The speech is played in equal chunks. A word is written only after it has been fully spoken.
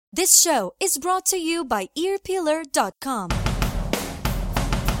This show is brought to you by earpillar.com.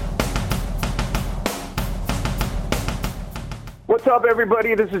 What's up,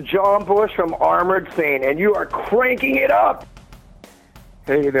 everybody? This is John Bush from Armored Saint, and you are cranking it up.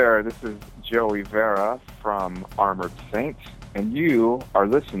 Hey there, this is Joey Vera from Armored Saint, and you are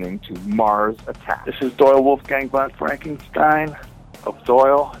listening to Mars Attacks. This is Doyle Wolfgang von Frankenstein of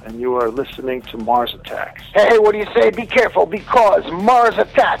Doyle, and you are listening to Mars Attacks. Hey, what do you say? Be careful, because Mars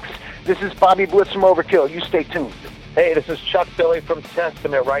Attacks. This is Bobby Blitz from Overkill. You stay tuned. Hey, this is Chuck Billy from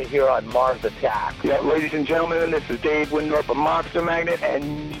Testament right here on Mars Attacks. Yeah, ladies and gentlemen, this is Dave Windorf of Monster Magnet,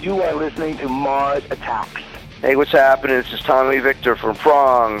 and you are listening to Mars Attacks. Hey, what's happening? This is Tommy Victor from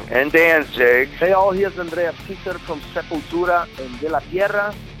Prong and Danzig. Hey all, here's Andrea Peter from Sepultura and De La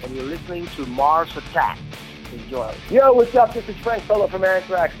Tierra, and you're listening to Mars Attacks. Enjoy. Yo, what's up? This is Frank Fellow from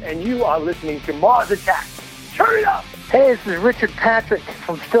Anthrax, and you are listening to Mars Attacks. Turn it up! Hey, this is Richard Patrick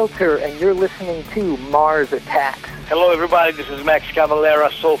from Filter, and you're listening to Mars Attacks. Hello, everybody. This is Max Cavalera,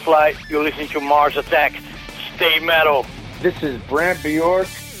 Soulfly. You're listening to Mars Attacks. Stay metal. This is Brant Bjork,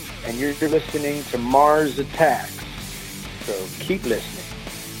 and you're listening to Mars Attacks. So keep listening.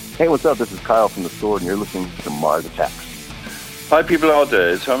 Hey, what's up? This is Kyle from The Sword, and you're listening to Mars Attacks. Hi, people out there.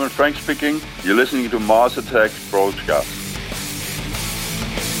 It's Herman Frank speaking. You're listening to Mars Attacks broadcast.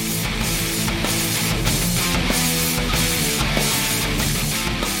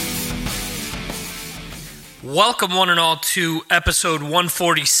 Welcome, one and all, to episode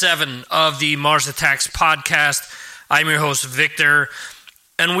 147 of the Mars Attacks podcast. I'm your host, Victor,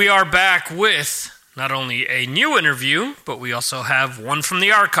 and we are back with not only a new interview, but we also have one from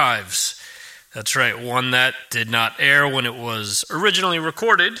the archives. That's right, one that did not air when it was originally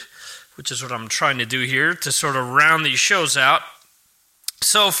recorded, which is what I'm trying to do here to sort of round these shows out.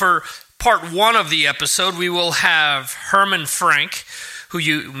 So for part one of the episode, we will have Herman Frank, who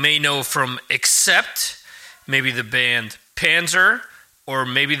you may know from Accept, maybe the band Panzer, or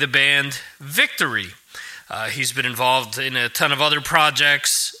maybe the band Victory. He's been involved in a ton of other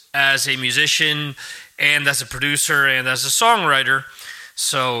projects as a musician and as a producer and as a songwriter.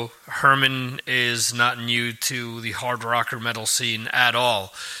 So Herman is not new to the hard rock or metal scene at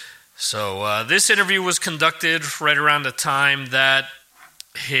all. So this interview was conducted right around the time that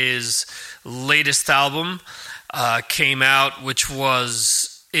his latest album came out, which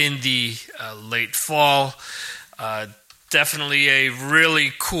was in the late fall. Definitely a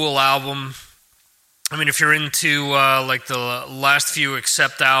really cool album. I mean, if you're into like the last few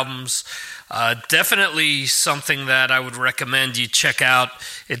Accept albums, definitely something that I would recommend you check out.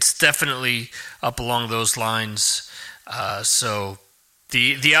 It's definitely up along those lines. So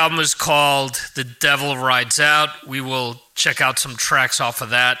the album is called The Devil Rides Out. We will check out some tracks off of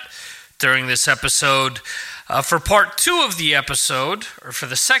that during this episode. For part two of the episode, or for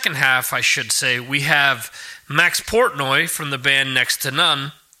the second half, I should say, we have Max Portnoy from the band Next to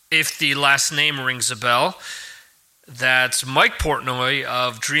None. If the last name rings a bell, that's Mike Portnoy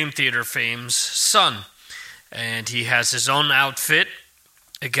of Dream Theater fame's son. And he has his own outfit.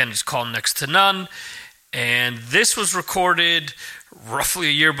 Again, it's called Next to None. And this was recorded roughly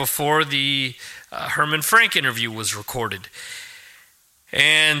a year before the Herman Frank interview was recorded.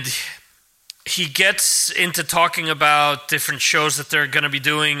 And he gets into talking about different shows that they're going to be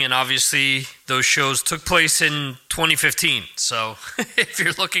doing, and obviously those shows took place in 2015. So if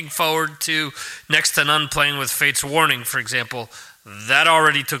you're looking forward to Next to None playing with Fate's Warning, for example, that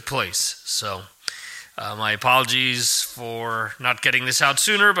already took place. So my apologies for not getting this out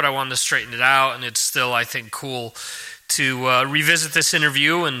sooner, but I wanted to straighten it out, and it's still, I think, cool to revisit this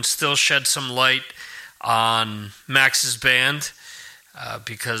interview and still shed some light on Max's band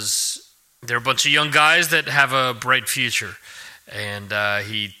because they're a bunch of young guys that have a bright future. And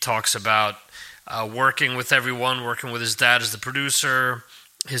he talks about working with everyone, working with his dad as the producer,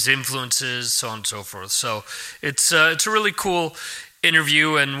 his influences, so on and so forth. So it's a really cool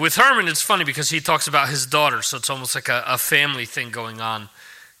interview. And with Herman, it's funny because he talks about his daughter. So it's almost like a family thing going on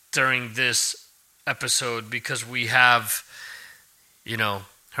during this episode because we have, you know,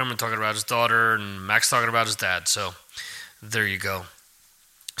 Herman talking about his daughter and Max talking about his dad. So there you go.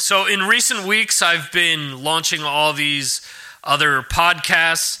 So in recent weeks, I've been launching all these other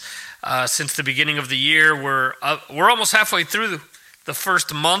podcasts since the beginning of the year. We're almost halfway through the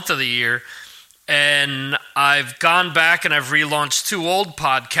first month of the year, and I've gone back and I've relaunched two old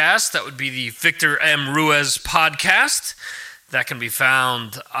podcasts. That would be the Victor M. Ruiz podcast. That can be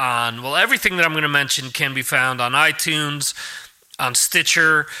found on, well, everything that I'm going to mention can be found on iTunes, on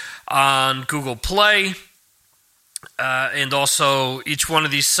Stitcher, on Google Play. And also, each one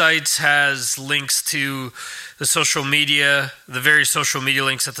of these sites has links to the social media, the various social media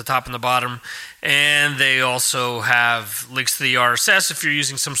links at the top and the bottom. And they also have links to the RSS if you're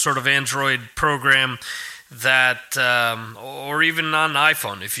using some sort of Android program that, or even on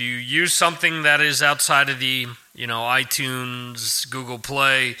iPhone. If you use something that is outside of the, iTunes, Google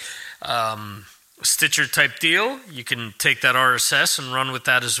Play, Stitcher type deal, you can take that RSS and run with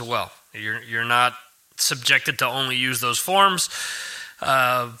that as well. You're not subjected to only use those forms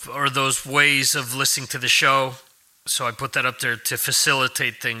or those ways of listening to the show. So I put that up there to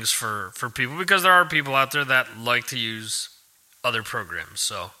facilitate things for people, because there are people out there that like to use other programs.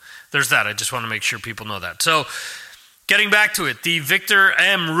 So there's that. I just want to make sure people know that. So getting back to it, the Victor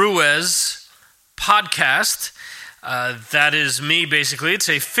M. Ruiz podcast, that is me basically. It's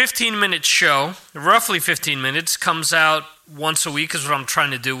a 15-minute show, roughly 15 minutes, comes out once a week is what I'm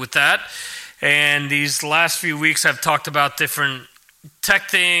trying to do with that. And these last few weeks I've talked about different tech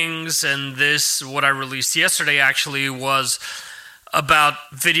things, and what I released yesterday actually was about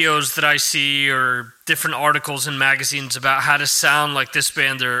videos that I see or different articles in magazines about how to sound like this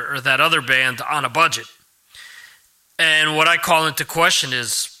band or that other band on a budget. And what I call into question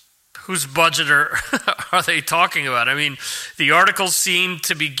is, whose budget are they talking about? I mean, the articles seem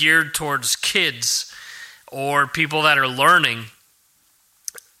to be geared towards kids or people that are learning,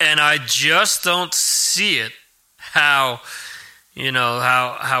 and I just don't see it how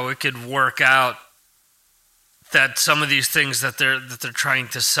it could work out that some of these things that they're trying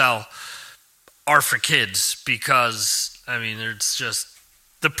to sell are for kids, because it's just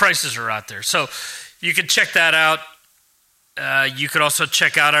the prices are out there. So you can check that out. You could also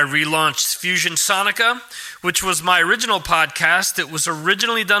check out, I relaunched Fusion Sonica, which was my original podcast. It was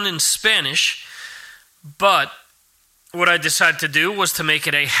originally done in Spanish, but what I decided to do was to make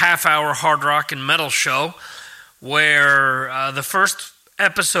it a half-hour hard rock and metal show, where the first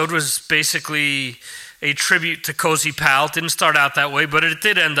episode was basically a tribute to Cozy Powell. It didn't start out that way, but it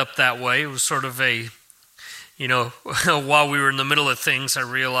did end up that way. It was sort of a, while we were in the middle of things, I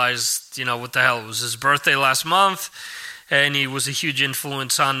realized, what the hell, it was his birthday last month, and he was a huge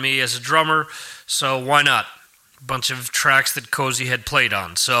influence on me as a drummer, so why not? A bunch of tracks that Cozy had played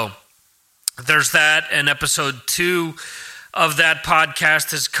on. So there's that, and episode 2 of that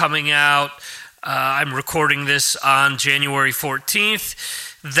podcast is coming out. I'm recording this on January 14th.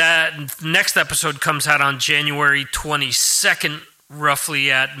 That next episode comes out on January 22nd, roughly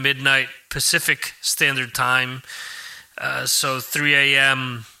at midnight Pacific Standard Time. So 3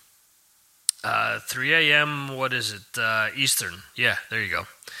 a.m., what is it? Eastern. Yeah, there you go.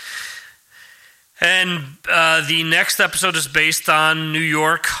 And the next episode is based on New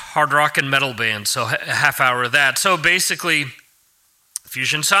York hard rock and metal band, so a half hour of that. So basically,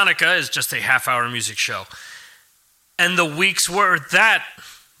 Fusion Sonica is just a half-hour music show. And the weeks where that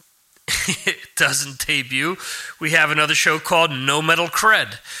it doesn't debut, we have another show called No Metal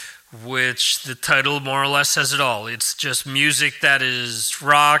Cred, which the title more or less says it all. It's just music that is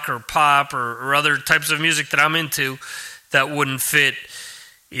rock or pop or other types of music that I'm into that wouldn't fit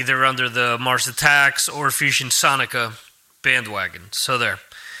either under the Mars Attacks or Fusion Sonica bandwagon. So there.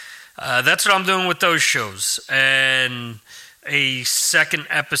 That's what I'm doing with those shows. And a second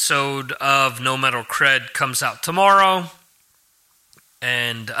episode of No Metal Cred comes out tomorrow.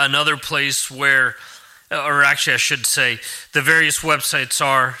 And another place where, or actually I should say, the various websites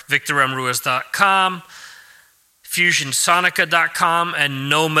are victormruiz.com, fusionsonica.com,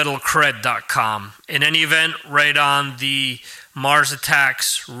 and nometalcred.com. In any event, right on the Mars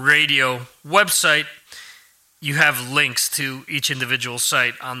Attacks radio website, you have links to each individual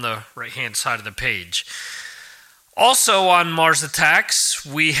site on the right-hand side of the page. Also on Mars Attacks,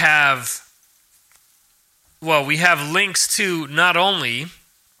 we have links to not only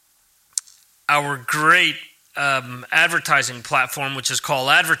our great advertising platform, which is called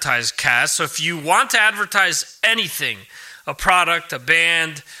AdvertiseCast. So if you want to advertise anything, a product, a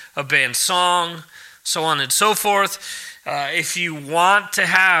band song, so on and so forth, if you want to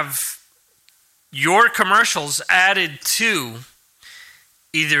have your commercials added to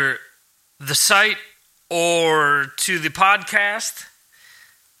either the site or to the podcast,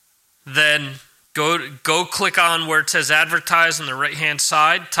 then go click on where it says advertise on the right-hand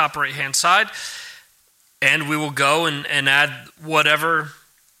side, top right-hand side, and we will go and add whatever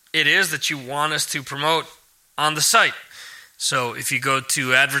it is that you want us to promote on the site. So if you go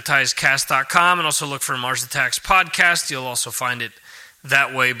to advertisecast.com and also look for Mars Attacks Podcast, you'll also find it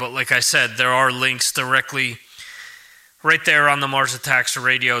that way. But like I said, there are links directly right there on the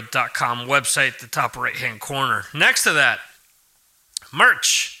MarsAttacksRadio.com website, the top right-hand corner. Next to that,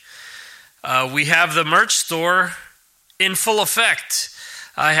 merch. We have the merch store in full effect.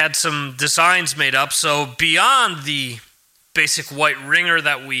 I had some designs made up, so beyond the basic white ringer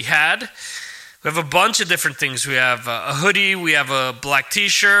that we had, we have a bunch of different things. We have a hoodie, we have a black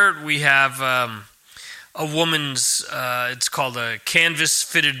t-shirt, we have a woman's, it's called a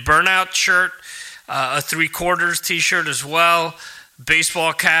canvas-fitted burnout shirt, a 3/4 t-shirt as well,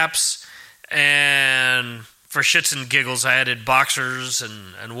 baseball caps, and for shits and giggles, I added boxers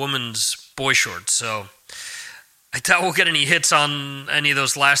and women's boy shorts. So I doubt we'll get any hits on any of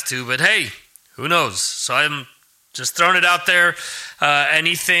those last two, but hey, who knows? So I'm just throwing it out there.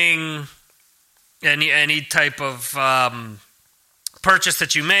 Anything, any type of purchase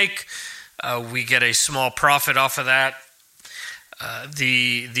that you make, we get a small profit off of that.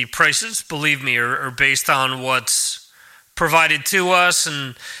 The prices, believe me, are based on what's provided to us,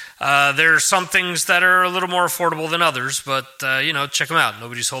 and there are some things that are a little more affordable than others, but, check them out.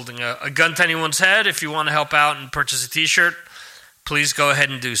 Nobody's holding a gun to anyone's head. If you want to help out and purchase a t-shirt, please go ahead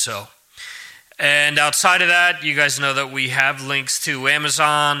and do so. And outside of that, you guys know that we have links to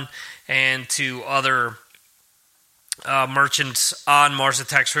Amazon and to other merchants on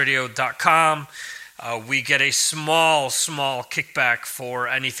MarsAttacksRadio.com. We get a small kickback for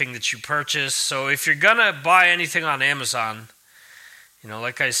anything that you purchase. So if you're going to buy anything on Amazon,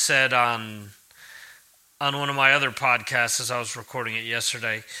 like I said on one of my other podcasts as I was recording it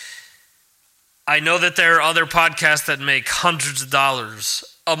yesterday, I know that there are other podcasts that make hundreds of dollars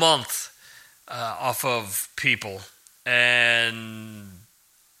a month off of people. And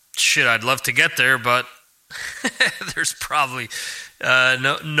shit, I'd love to get there, but there's probably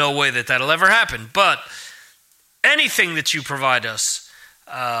no way that'll ever happen. But anything that you provide us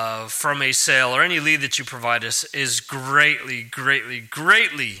from a sale or any lead that you provide us is greatly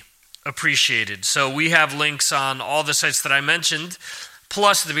appreciated. So we have links on all the sites that I mentioned.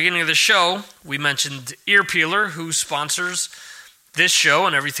 Plus, at the beginning of the show, we mentioned Ear Peeler, who sponsors this show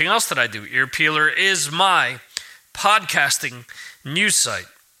and everything else that I do. Ear Peeler is my podcasting news site.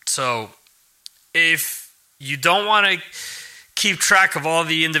 So if you don't want to keep track of all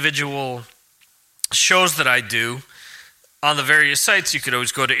the individual shows that I do on the various sites, you could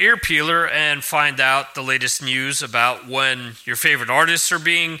always go to Ear Peeler and find out the latest news about when your favorite artists are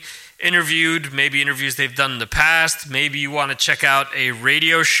being interviewed, maybe interviews they've done in the past. Maybe you want to check out a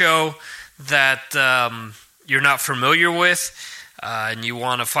radio show that you're not familiar with, and you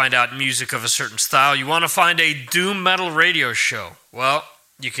want to find out music of a certain style. You want to find a doom metal radio show. Well,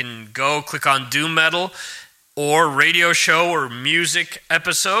 you can go click on doom metal or radio show or music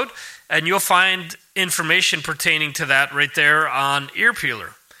episode, and you'll find information pertaining to that right there on Ear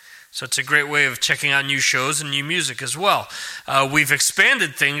Peeler. So it's a great way of checking out new shows and new music as well. We've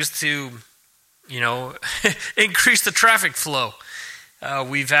expanded things to, increase the traffic flow.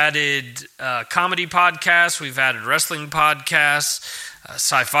 We've added comedy podcasts, we've added wrestling podcasts,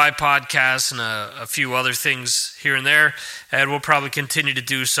 sci-fi podcasts, and a few other things here and there. And we'll probably continue to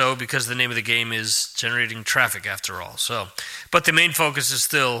do so because the name of the game is generating traffic after all. But the main focus is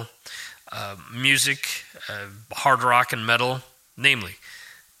still music, hard rock and metal, namely.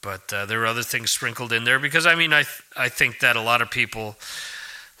 But there are other things sprinkled in there because, I think that a lot of people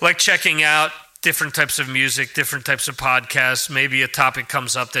like checking out different types of music, different types of podcasts. Maybe a topic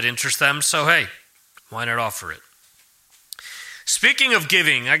comes up that interests them. So, hey, why not offer it? Speaking of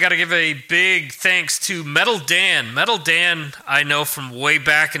giving, I got to give a big thanks to Metal Dan. Metal Dan, I know from way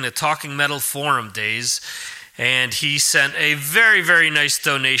back in the Talking Metal Forum days. And he sent a very, very nice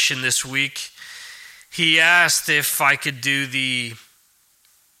donation this week. He asked if I could do the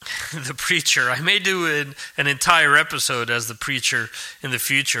preacher. I may do an entire episode as the preacher in the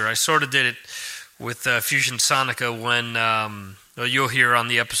future. I sort of did it with Fusion Sonica when you'll hear on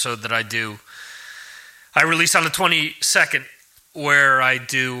the episode that I do. I release on the 22nd where I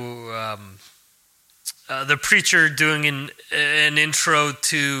do the preacher doing an intro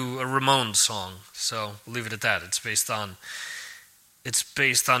to a Ramones song. So we'll leave it at that. It's based on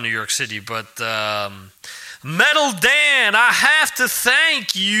New York City, but Metal Dan, I have to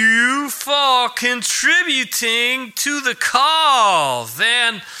thank you for contributing to the cause.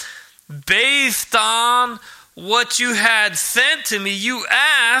 And based on what you had sent to me, you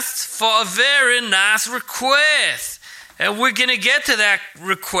asked for a very nice request. And we're going to get to that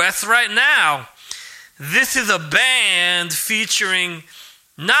request right now. This is a band featuring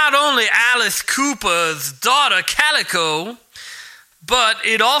not only Alice Cooper's daughter, Calico, but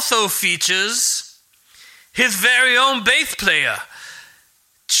it also features his very own bass player,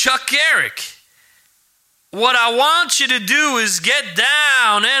 Chuck Garrick. What I want you to do is get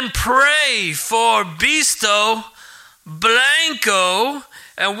down and pray for Bisto Blanco,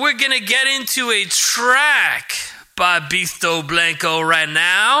 and we're going to get into a track by Bisto Blanco right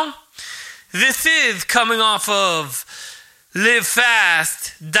now. This is coming off of Live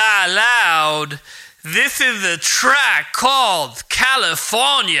Fast, Die Loud. This is a track called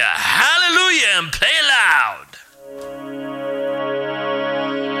California. Hallelujah, and play loud.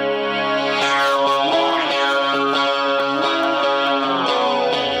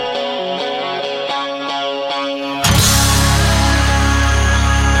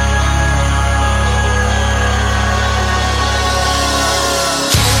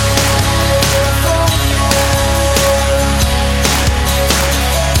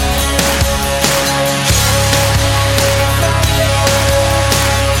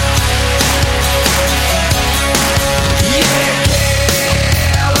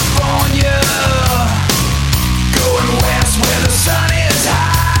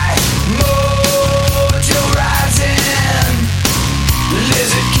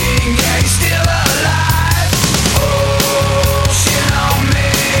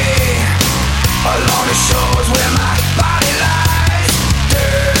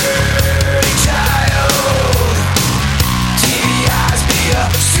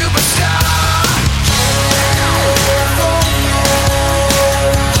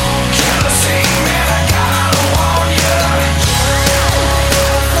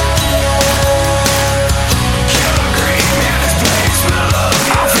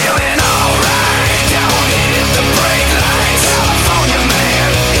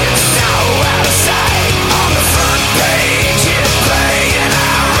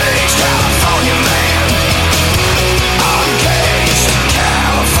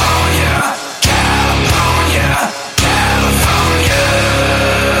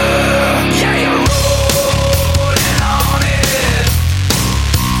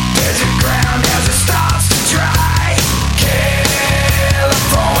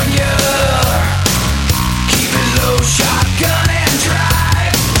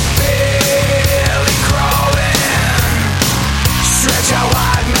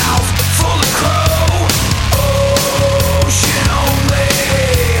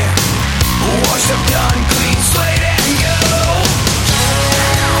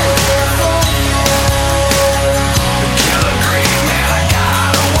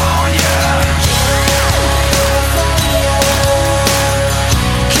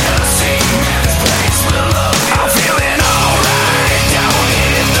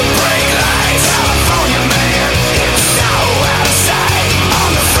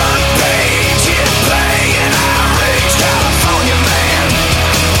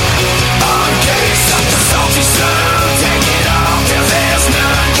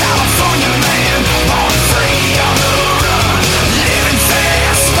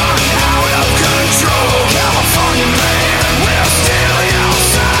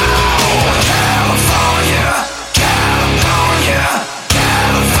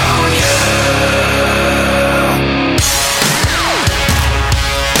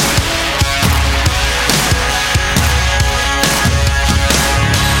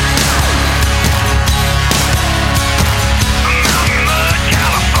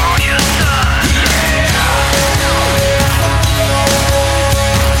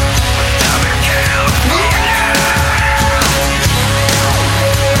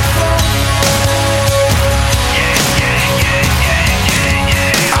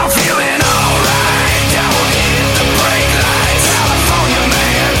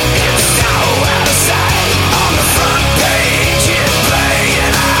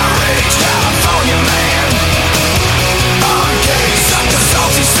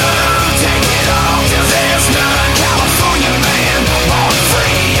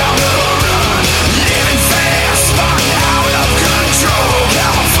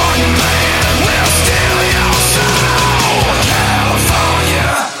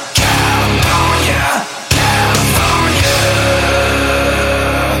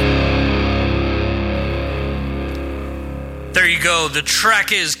 The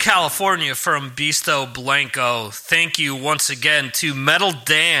track is California from Bisto Blanco. Thank you once again to Metal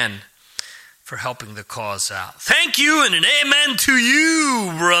Dan for helping the cause out. Thank you and an amen to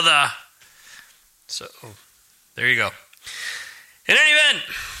you, brother. So, there you go. In any event,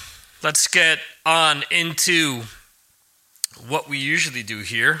 let's get on into what we usually do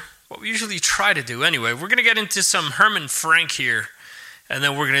here. What we usually try to do anyway. We're going to get into some Herman Frank here. And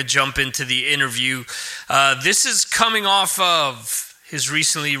then we're going to jump into the interview. This is coming off of his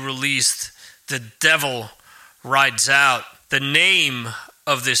recently released The Devil Rides Out. The name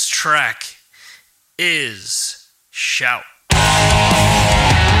of this track is Shout.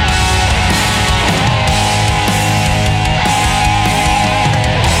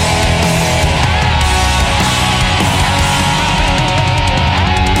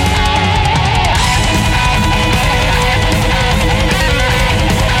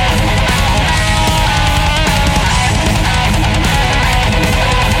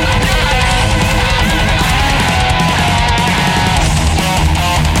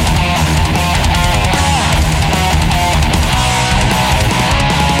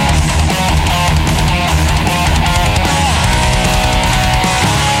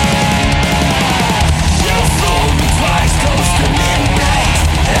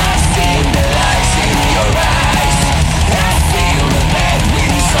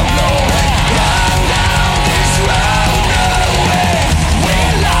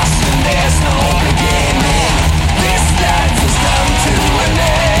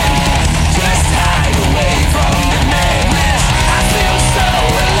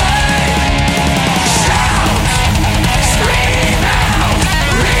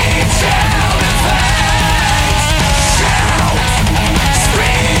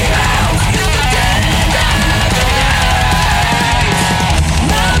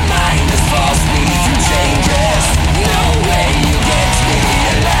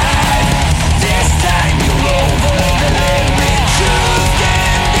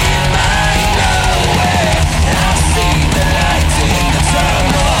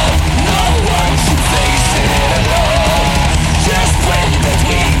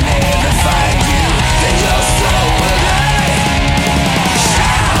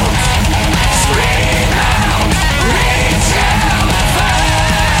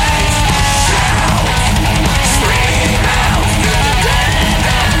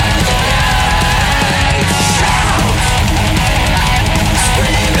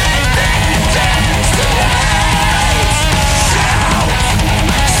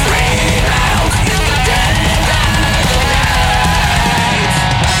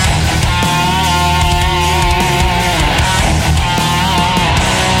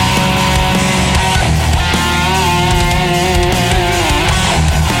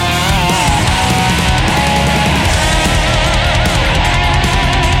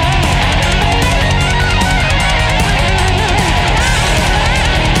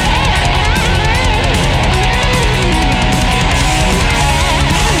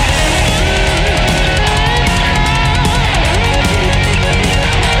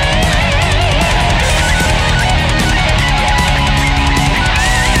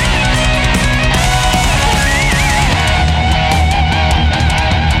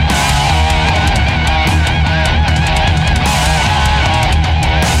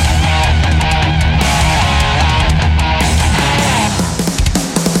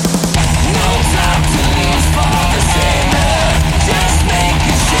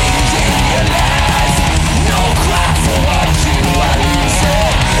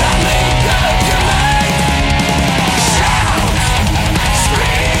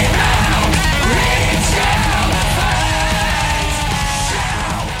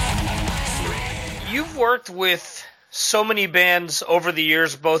 You've worked with so many bands over the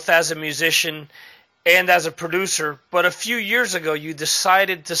years, both as a musician and as a producer, but a few years ago you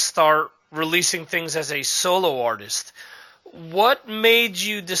decided to start releasing things as a solo artist. What made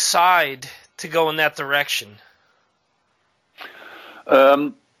you decide to go in that direction?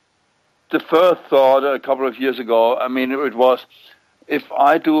 The first thought a couple of years ago, it was, if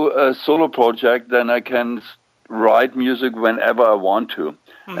I do a solo project, then I can write music whenever I want to.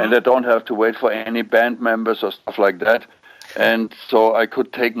 Mm-hmm. And I don't have to wait for any band members or stuff like that. And so I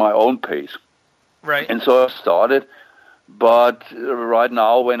could take my own pace. Right. And so I started. But right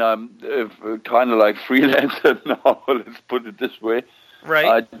now, when I'm kind of like freelancer now, let's put it this way,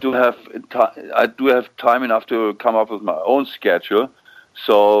 right. I do have time enough to come up with my own schedule.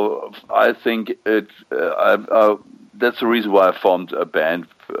 So I think that's the reason why I formed a band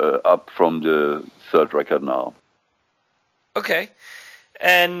up from the third record now. Okay.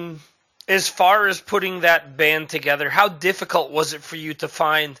 And as far as putting that band together, how difficult was it for you to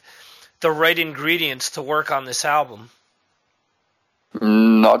find the right ingredients to work on this album?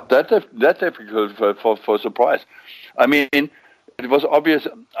 Not that difficult for surprise. I mean, it was obvious.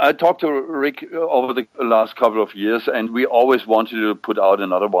 I talked to Rick over the last couple of years, and we always wanted to put out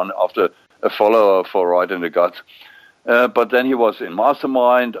another one after a follower for Right in the Guts. But then he was in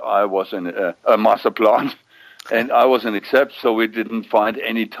Mastermind, I was in Master Plan, and I was in Accept, so we didn't find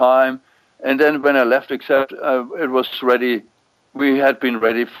any time. And then when I left Accept, it was ready. We had been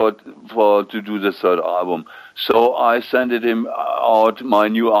ready to do the third album. So I sent him out my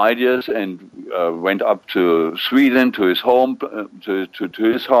new ideas and went up to Sweden, to his home, to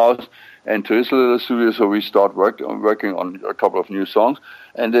his house, and to his little studio. So we started working on a couple of new songs.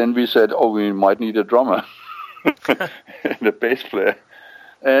 And then we said, we might need a drummer and a bass player.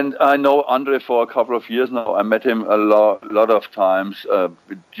 And I know Andre for a couple of years now. I met him a lot of times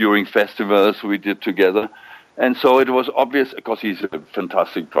during festivals we did together. And so it was obvious, because he's a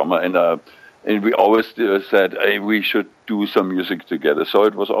fantastic drummer, and we always said, hey, we should do some music together. So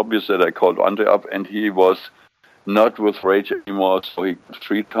it was obvious that I called Andre up, and he was not with Rage anymore, so he got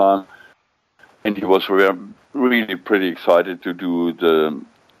free time, and he was really pretty excited to do the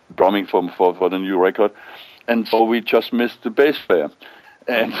drumming for the new record. And so we just missed the bass player.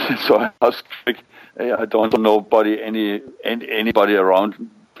 And so I asked Rick, hey, I don't know anybody around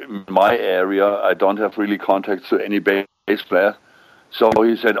in my area. I don't have really contacts to any bass player. So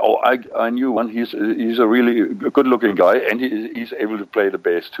he said, I knew one. He's a really good-looking guy, and he's able to play the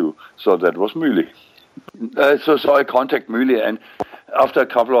bass too. So that was Mühli. So I contacted Mühli, and after a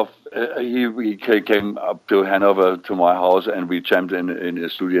couple of, he came up to Hanover to my house, and we jammed in the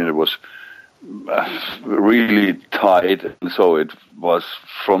studio, and it was really tight. And so it was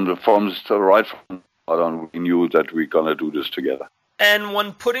right from on, we knew that we're gonna do this together. And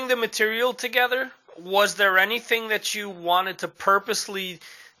when putting the material together, was there anything that you wanted to purposely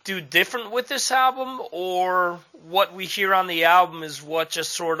do different with this album, or what we hear on the album is what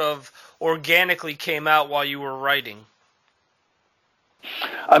just sort of organically came out while you were writing?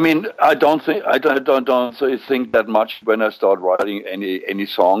 I mean, I don't think that much when I start writing any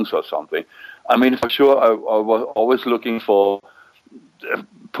songs or something. I mean, for sure, I was always looking for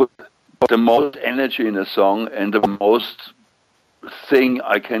put the most energy in a song and the most thing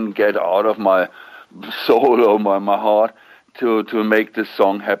I can get out of my soul or my heart to make this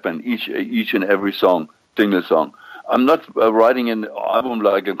song happen, each and every song, single song. I'm not writing an album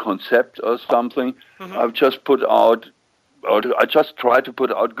like a concept or something. Mm-hmm. I just try to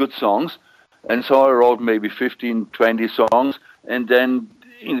put out good songs, and so I wrote maybe 15, 20 songs, and then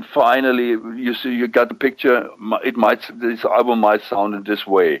finally you got the picture. This album might sound in this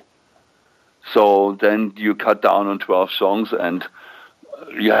way. So then you cut down on 12 songs, and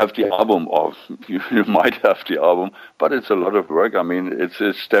you have the album, or you might have the album, but it's a lot of work. I mean, it's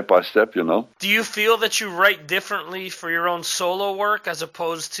step by step, you know. Do you feel that you write differently for your own solo work as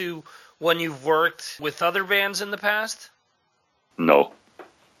opposed to when you've worked with other bands in the past? No.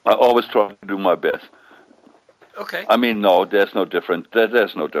 I always try to do my best. Okay. I mean, no, there's no difference.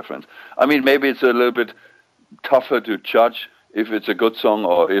 There's no difference. I mean, maybe it's a little bit tougher to judge if it's a good song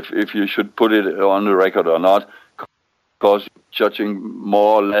or if you should put it on the record or not, because judging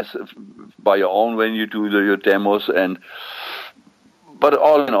more or less by your own when you do your demos. But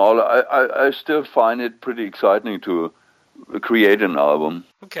all in all, I still find it pretty exciting to create an album.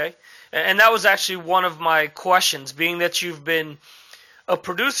 Okay. And that was actually one of my questions, being that you've been a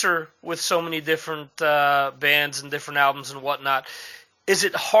producer with so many different bands and different albums and whatnot. Is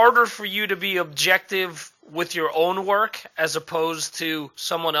it harder for you to be objective with your own work as opposed to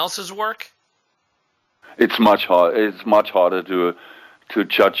someone else's work? It's much harder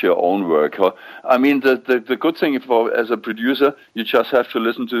judge your own work. I mean, the good thing as a producer, you just have to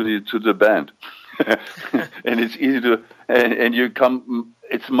listen to the band, and it's easy to and you come.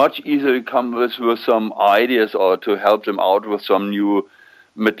 It's much easier to come with some ideas or to help them out with some new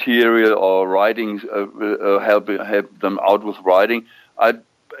material or writing, help them out with writing.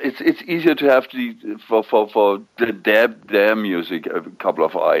 It's easier to have their music a couple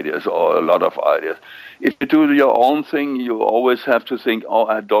of ideas or a lot of ideas. If you do your own thing, you always have to think, oh,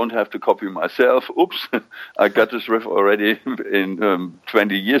 I don't have to copy myself. Oops, I got this riff already in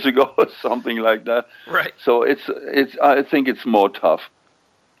 20 years ago or something like that. Right. So I think it's more tough.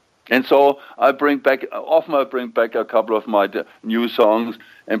 And so I bring back a couple of my new songs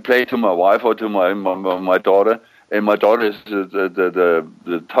and play to my wife or to my daughter. And my daughter is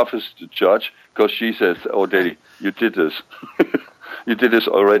the toughest judge because she says, "Oh, Daddy, you did this. You did this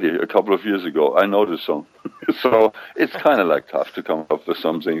already a couple of years ago. I know this song." So it's kind of like tough to come up with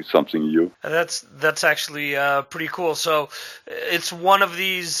something new. That's actually pretty cool. So it's one of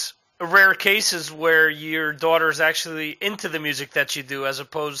these rare cases where your daughter's actually into the music that you do, as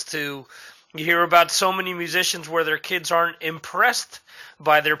opposed to you hear about so many musicians where their kids aren't impressed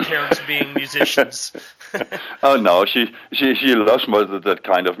by their parents being musicians. Oh no, she loves that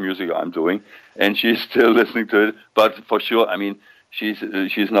kind of music I'm doing, and she's still listening to it. But for sure, I mean, she's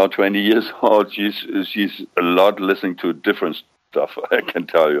now 20 years old. She's a lot listening to different stuff, I can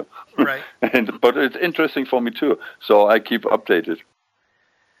tell you. Right. But it's interesting for me too, so I keep updated.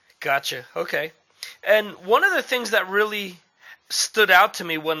 Gotcha. Okay. And one of the things that really stood out to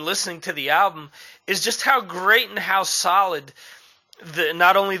me when listening to the album is just how great and how solid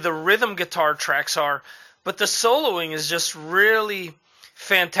not only the rhythm guitar tracks are, but the soloing is just really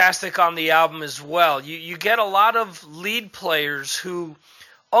fantastic on the album as well. You get a lot of lead players who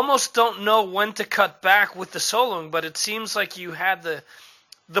almost don't know when to cut back with the soloing, but it seems like you had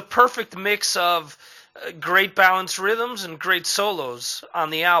the perfect mix of great balanced rhythms and great solos on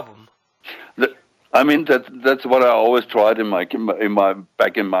the album. I mean, that's what I always tried in my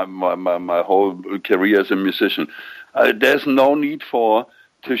whole career as a musician. There's no need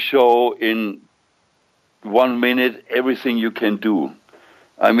to show in 1 minute everything you can do.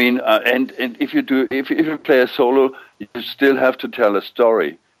 I mean, and if you play a solo, you still have to tell a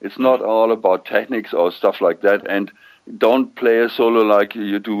story. It's not all about techniques or stuff like that. And don't play a solo like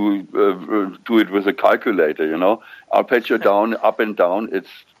you do it with a calculator. You know, arpeggio down, up and down. It's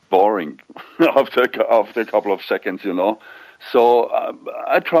boring after a couple of seconds. You know, so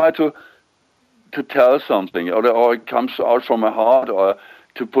I try to tell something, or it comes out from my heart, or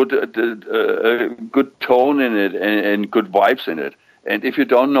to put a good tone in it and good vibes in it. And if you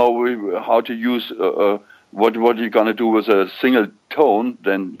don't know how to use what you're going to do with a single tone,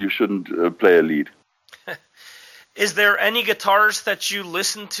 then you shouldn't play a lead. Is there any guitars that you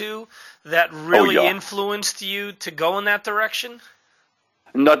listen to that really influenced you to go in that direction?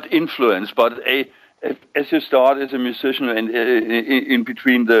 Not influenced, but as you start as a musician, and in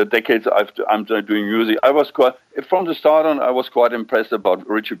between the decades I'm doing music, from the start on, I was quite impressed about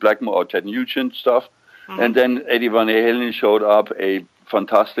Richie Blackmore or Ted Nugent stuff. Mm-hmm. And then Eddie Van Halen showed up,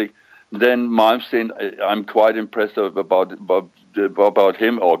 fantastic. Then Malmsteen, I'm quite impressed about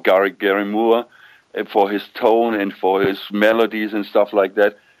him, or Gary Moore, for his tone and for his melodies and stuff like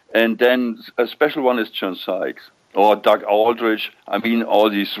that. And then a special one is John Sykes or Doug Aldrich. I mean, all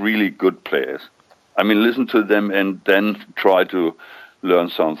these really good players. I mean, listen to them and then try to learn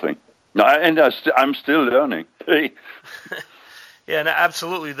something. No, and I'm still learning. Yeah, no,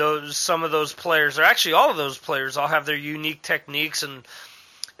 absolutely. Some of those players, or actually all of those players, all have their unique techniques and.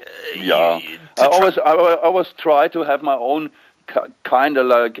 I always try to have my own kind of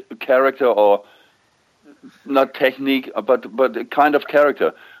like character, or not technique, but a kind of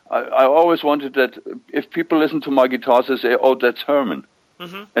character. I always wanted that if people listen to my guitars, they say, "Oh, that's Herman,"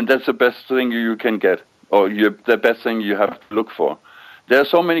 and that's the best thing you can get, or the best thing you have to look for. There are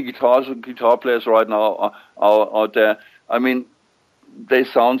so many guitar players right now out there. I mean, they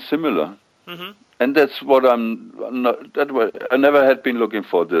sound similar. Mm-hmm. And that's what I never had been looking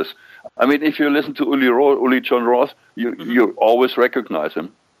for this. I mean, if you listen to Uli John Roth, you always recognize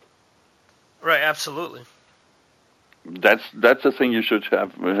him. Right, absolutely. That's the thing you should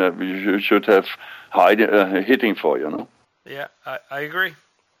have. You should have hitting for, you know. Yeah, I agree.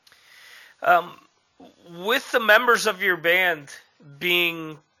 With the members of your band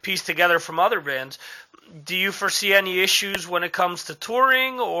being pieced together from other bands, do you foresee any issues when it comes to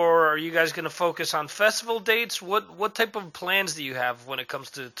touring, or are you guys going to focus on festival dates? What type of plans do you have when it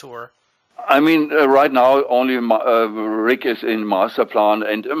comes to the tour? I mean, right now only Rick is in Masterplan,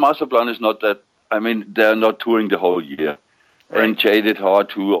 and Masterplan is not that. I mean, they're not touring the whole year. and Jaded Heart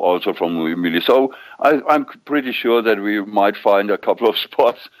too, also from Emily. So I'm pretty sure that we might find a couple of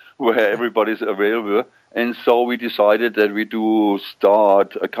spots where everybody's available. And so we decided that we do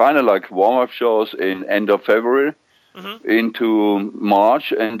start a kind of like warm-up shows in end of February into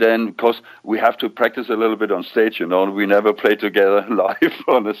March, and then because we have to practice a little bit on stage, we never play together live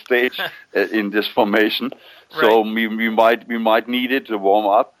on the stage in this formation, so we might need it to warm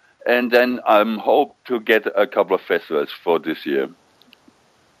up, and then I'm hope to get a couple of festivals for this year.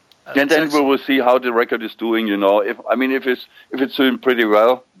 And then we will see how the record is doing. If it's doing pretty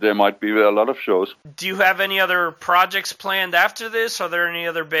well, there might be a lot of shows. Do you have any other projects planned after this? Are there any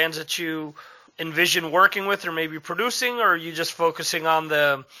other bands that you envision working with, or maybe producing, or are you just focusing on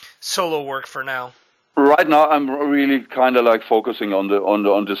the solo work for now? Right now, I'm really kind of like focusing on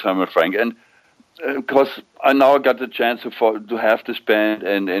this Herman Frank, and because I now got the chance to have this band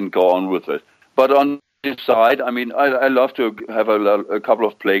and go on with it. But on this side, I love to have a couple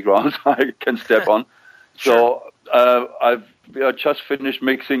of playgrounds I can step on. So I just finished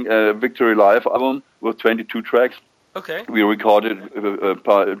mixing a Victory Live album with 22 tracks. Okay. We recorded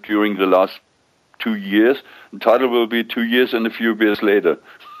during the last 2 years. The title will be 2 years and a few beers later.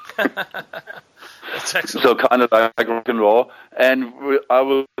 That's excellent. So kind of like rock and roll. And I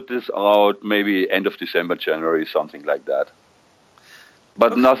will put this out maybe end of December, January, something like that.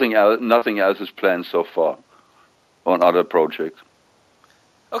 But nothing else is planned so far on other projects.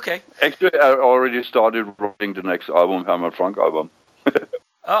 Okay. Actually, I already started writing the next album, Herman Frank album.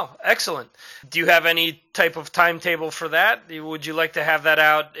 Oh, excellent. Do you have any type of timetable for that? Would you like to have that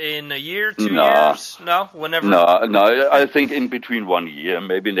out in a year, 2 years? No? Whenever? No. I think in between 1 year,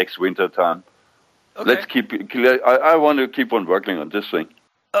 maybe next winter time. Okay. I want to keep on working on this thing.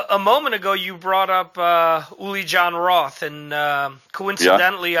 A moment ago, you brought up Uli John Roth, and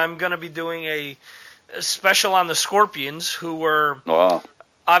coincidentally, I'm going to be doing a special on the Scorpions, who were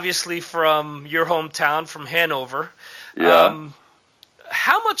obviously from your hometown, from Hanover. Yeah.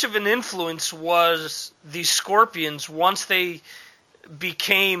 How much of an influence was the Scorpions once they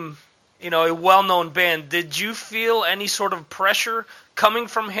became, a well-known band? Did you feel any sort of pressure coming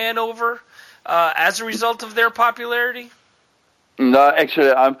from Hanover as a result of their popularity? No,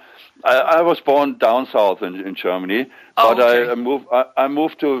 actually, I was born down south in Germany, but I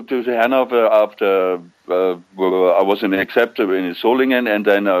moved to Hanover after I was an acceptor in Solingen, and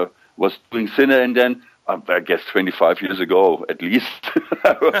then I was doing Sinne, and then I guess 25 years ago at least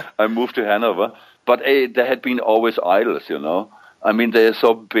I moved to Hanover. But there had been always idols, they're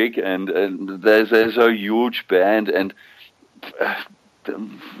so big, and there's a huge band, and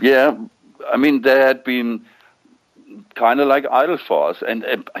there had been kind of like idols for us, and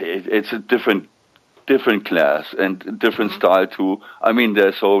it's a different class and different style too.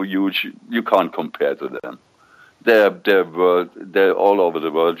 They're so huge, you can't compare to them. They're all over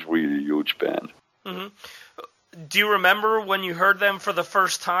the world, really huge band. Mm-hmm. Do you remember when you heard them for the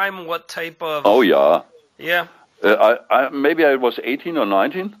first time? What type of? Oh yeah. Yeah. Maybe I was 18 or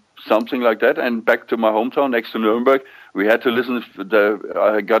 19, something like that, and back to my hometown next to Nuremberg. We had to listen.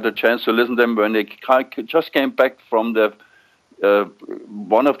 I got a chance to listen to them when they just came back from the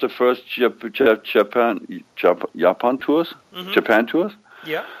one of the first Japan tours. Mm-hmm. Japan tours.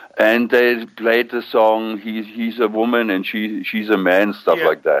 Yeah. And they played the song "He's a Woman and She's a Man," stuff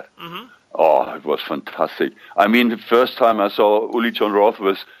like that. Mm-hmm. Oh, it was fantastic. The first time I saw Uli John Roth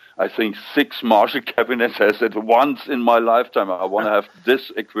was, I think, 6 Marshall cabinets. I said, once in my lifetime, I want to have this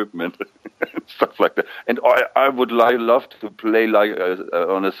equipment, stuff like that. And I would love to play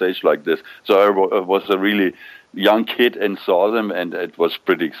on a stage like this. So I was a really young kid and saw them, and it was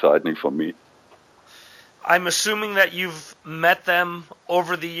pretty exciting for me. I'm assuming that you've met them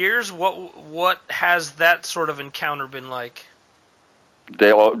over the years. What has that sort of encounter been like?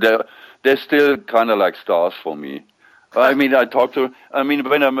 They're still kind of like stars for me. I talked to.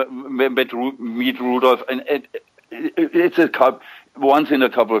 When I meet Rudolph, and it's once in a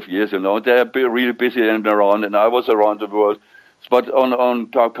couple of years. They're really busy and around, and I was around the world. But on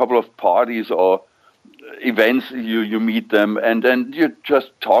a couple of parties or events, you meet them, and then you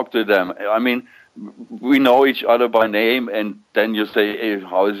just talk to them. We know each other by name, and then you say, "Hey,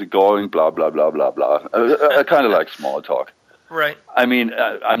 how is it going?" Blah blah blah blah blah. Kind of like small talk. Right.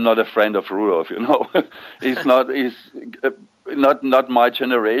 I'm not a friend of Rudolph, He's not my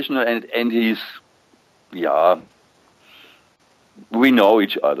generation, and he's, we know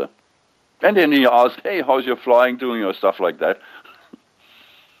each other. And then he asks, "Hey, how's your flying doing?" or stuff like that.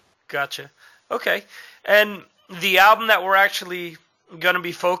 Gotcha. Okay. And the album that we're actually going to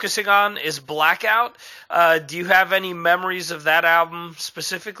be focusing on is Blackout. Do you have any memories of that album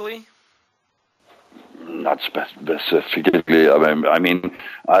specifically? not specifically. I mean,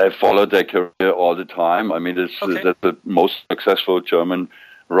 I follow their career all the time. I mean, that's the most successful German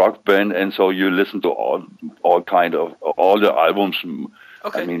rock band, and so you listen to all the albums.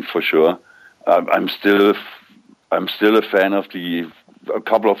 Okay. I mean, for sure. I'm still a fan of a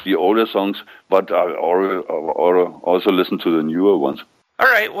couple of the older songs, but I also listen to the newer ones. All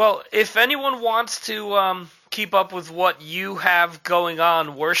right. Well, if anyone wants to keep up with what you have going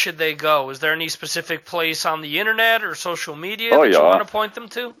on, where should they go? Is there any specific place on the internet or social media that you want to point them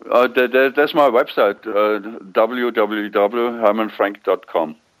to? That's my website,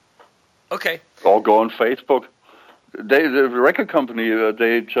 www.hermanfrank.com. Okay. Or go on Facebook. The record company,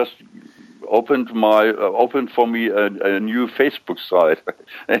 they just opened for me a new Facebook site,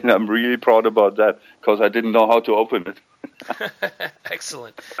 and I'm really proud about that because I didn't know how to open it.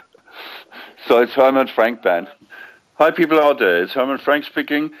 Excellent. So it's Herman Frank Band. Hi, people out there. It's Herman Frank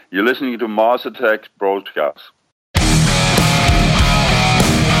speaking. You're listening to Mars Attacks broadcast.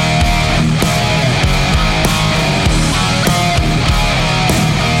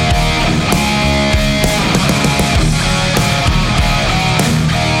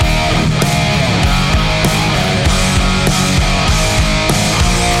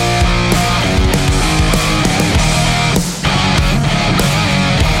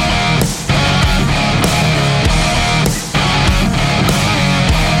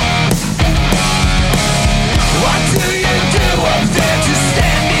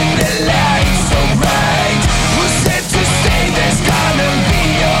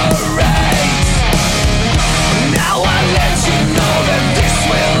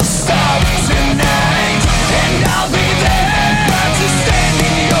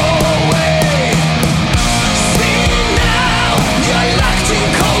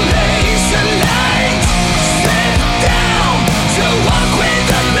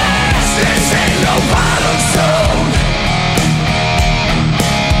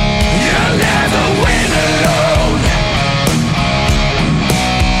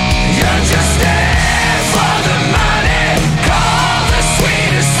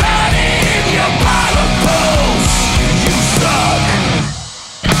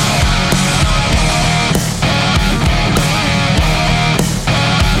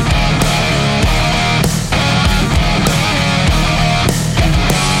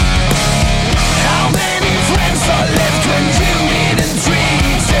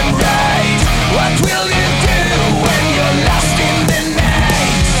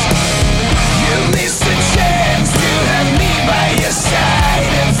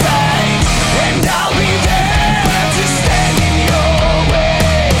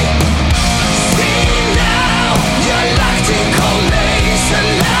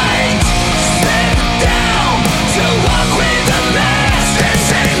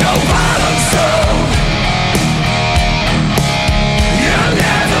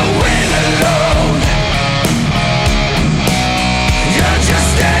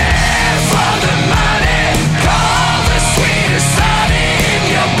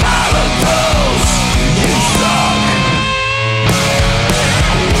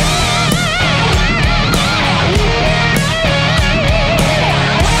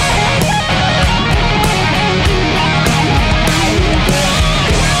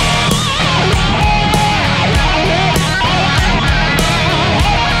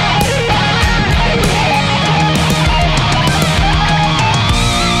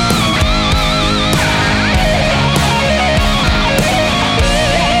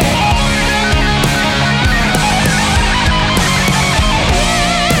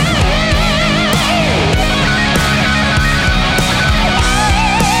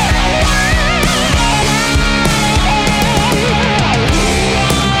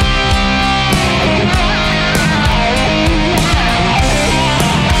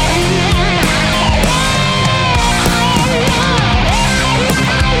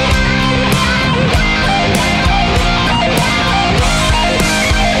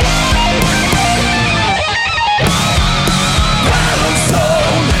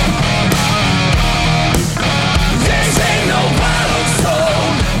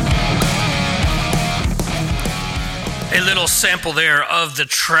 Sample there of the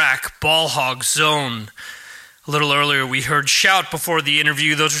track Ball Hog Zone. A little earlier we heard Shout before the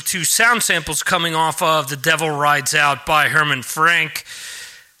interview. Those are two sound samples coming off of The Devil Rides Out by Herman Frank.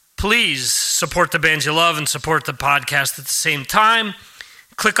 Please support the bands you love and support the podcast at the same time.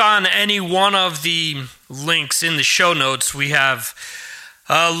 Click on any one of the links in the show notes. We have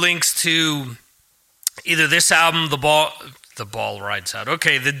links to either this album, The Ball Rides Out.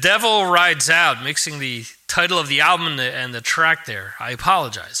 Okay, The Devil Rides Out, mixing the title of the album and the track there. I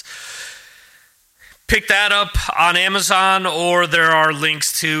apologize. pick that up on Amazon, or there are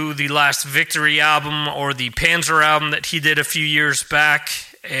links to the Last Victory album or the Panzer album that he did a few years back.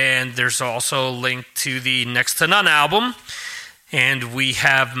 And there's also a link to the Next to None album. And we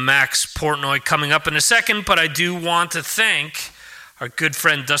have Max Portnoy coming up in a second, but I do want to thank our good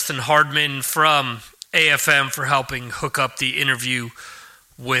friend Dustin Hardman from AFM for helping hook up the interview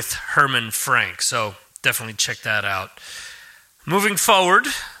with Herman Frank. So definitely check that out. Moving forward,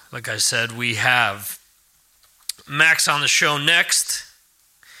 like I said, we have Max on the show next.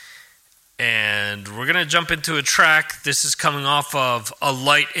 And we're going to jump into a track. This is coming off of A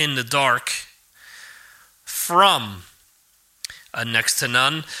Light in the Dark from a Next to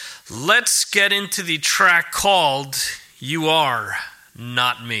None. Let's get into the track called You Are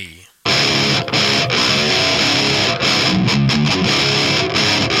Not Me.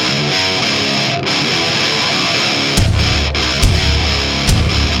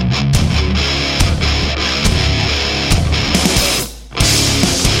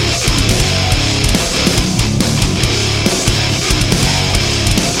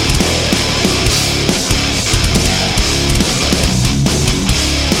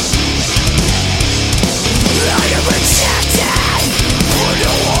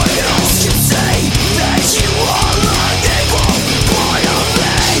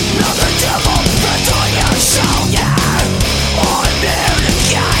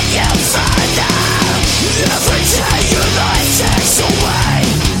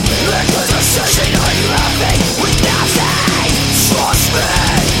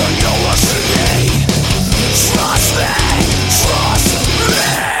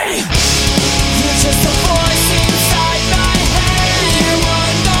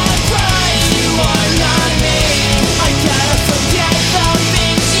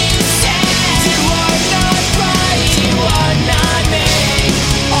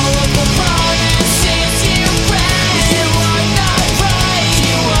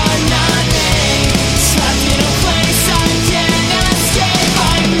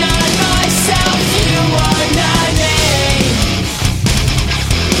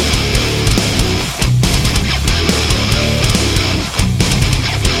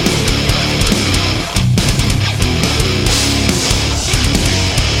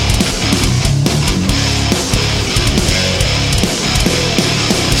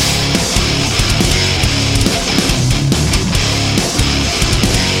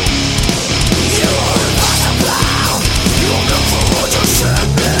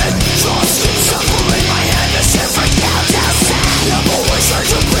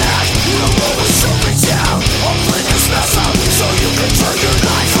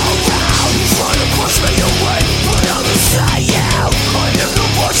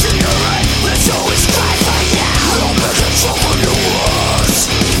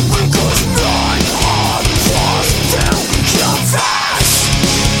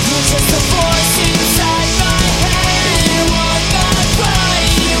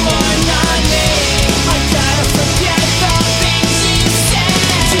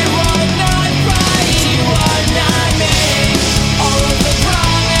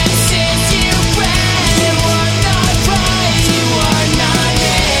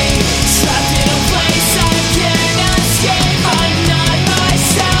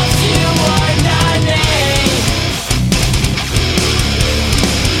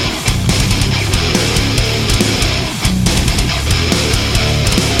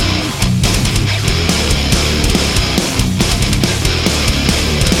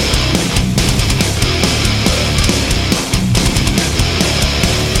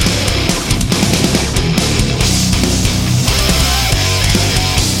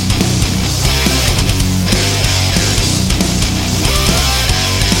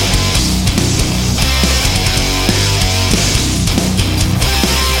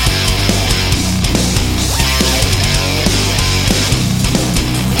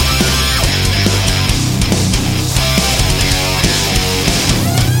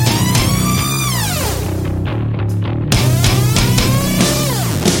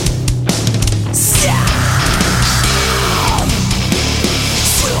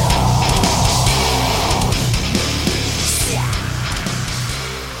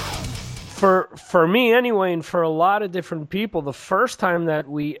 For me anyway, and for a lot of different people, the first time that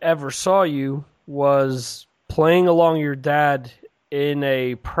we ever saw you was playing along your dad in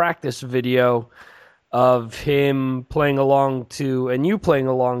a practice video of him playing along to, and you playing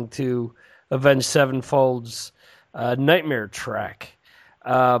along to, Avenged Sevenfold's Nightmare track.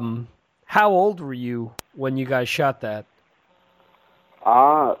 How old were you when you guys shot that?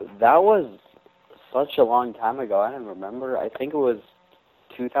 That was such a long time ago. I don't remember. I think it was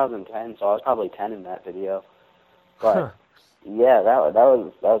 2010, so I was probably 10 in that video. But yeah, that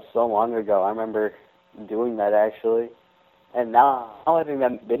was so long ago. I remember doing that actually, and now I think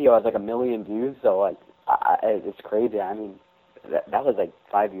that video has like 1 million views. So like, it's crazy. I mean, that was like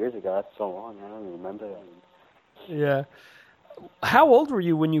 5 years ago. That's so long. I don't even remember that. Yeah. How old were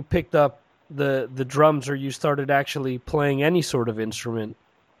you when you picked up the drums, or you started actually playing any sort of instrument?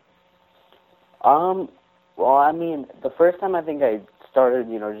 Well, I mean, the first time I think I started,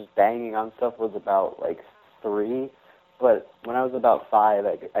 just banging on stuff was about like 3. But when I was about 5,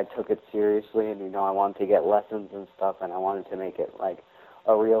 I took it seriously, and I wanted to get lessons and stuff, and I wanted to make it like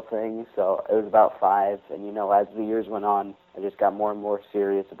a real thing. So it was about 5, and as the years went on, I just got more and more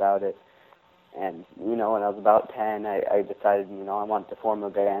serious about it. And when I was about 10, I decided I wanted to form a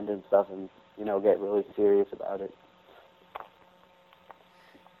band and stuff, and get really serious about it.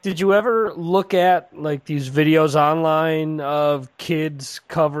 Did you ever look at like these videos online of kids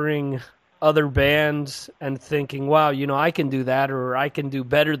covering other bands and thinking, wow, I can do that, or I can do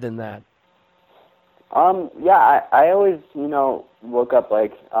better than that? Yeah, I always, look up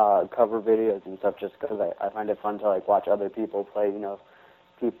like cover videos and stuff just because I find it fun to like watch other people play,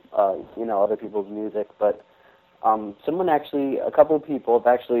 other people's music. But a couple of people have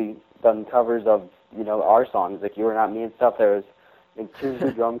actually done covers of, our songs, like You Are Not Me and stuff. There was like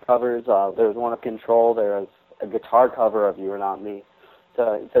 2 drum covers. There was one of Control. There was a guitar cover of You Are Not Me.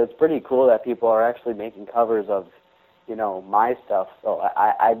 So it's pretty cool that people are actually making covers of, my stuff. So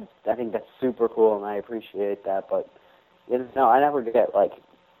I think that's super cool, and I appreciate that. But I never get like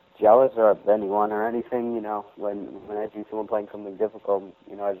jealous of anyone or anything. When I see someone playing something difficult,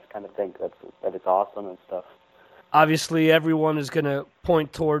 I just kind of think that it's awesome and stuff. Obviously, everyone is going to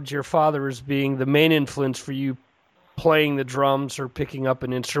point towards your father as being the main influence for you playing the drums or picking up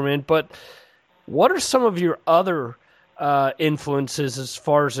an instrument. But what are some of your other influences as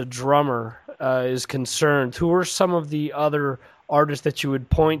far as a drummer is concerned? Who are some of the other artists that you would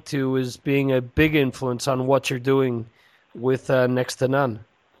point to as being a big influence on what you're doing with Next to None?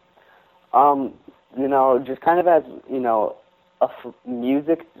 Just kind of as,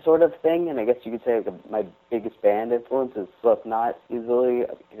 music sort of thing, and I guess you could say my biggest band influence is Slipknot easily,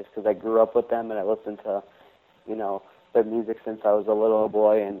 just because I grew up with them and I listened to, their music since I was a little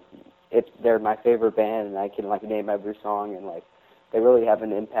boy, and they're my favorite band, and I can like name every song, and like they really have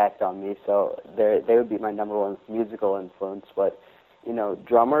an impact on me. So they would be my number one musical influence. But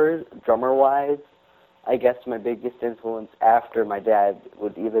drummer wise, I guess my biggest influence after my dad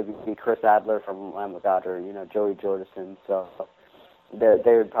would either be Chris Adler from Lamb of God or Joey Jordison. So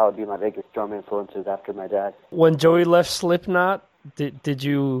they would probably be my biggest drum influences after my dad. When Joey left Slipknot, did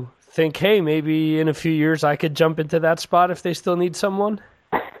you think, hey, maybe in a few years I could jump into that spot if they still need someone?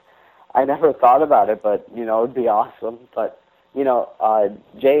 I never thought about it, but it would be awesome. But Jay's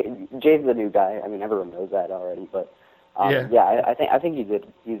the new guy. I mean, everyone knows that already. But I think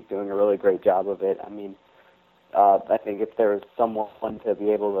he's doing a really great job of it. I mean, I think if there was someone to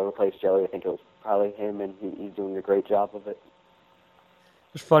be able to replace Joey, I think it was probably him, and he's doing a great job of it.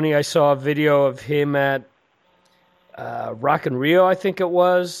 It's funny. I saw a video of him at Rock in Rio, I think it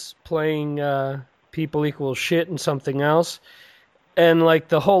was, playing People Equal Shit and something else. And like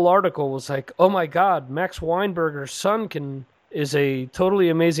the whole article was like, oh my God, Max Weinberger's son is a totally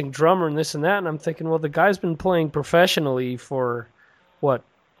amazing drummer and this and that. And I'm thinking, well, the guy's been playing professionally for,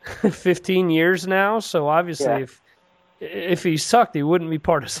 15 years now? So obviously if he sucked, he wouldn't be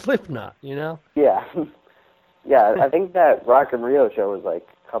part of Slipknot, Yeah. Yeah, I think that Rock in Rio show was like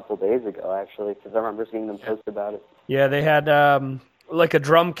a couple days ago, actually, because I remember seeing them post about it. Yeah, they had like a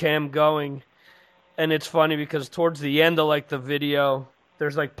drum cam going. And it's funny because towards the end of like the video,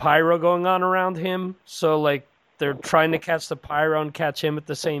 there's like pyro going on around him. So like they're trying to catch the pyro and catch him at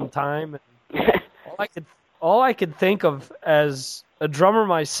the same time. all I could think of as a drummer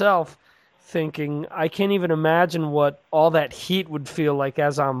myself, thinking I can't even imagine what all that heat would feel like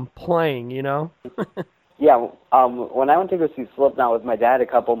as I'm playing. Yeah. When I went to go see Slipknot with my dad a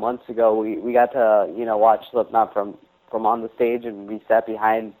couple months ago, we got to watch Slipknot from on the stage, and we sat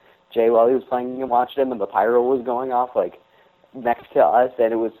behind Jay while he was playing and watched him, and the pyro was going off like next to us,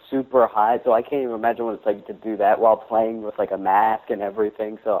 and it was super hot. So I can't even imagine what it's like to do that while playing with like a mask and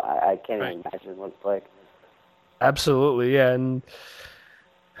everything. So I can't even imagine what it's like. Absolutely, yeah, and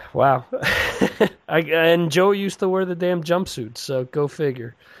wow. And Joe used to wear the damn jumpsuits, so go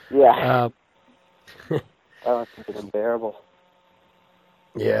figure. Yeah. That must have been unbearable.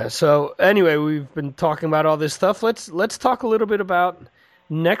 Yeah. So anyway, we've been talking about all this stuff. Let's talk a little bit about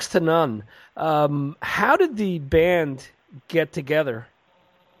Next to None. How did the band get together?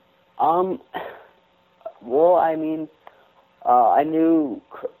 Well, I mean, I knew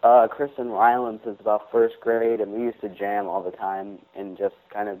Chris and Ryland since about first grade, and we used to jam all the time and just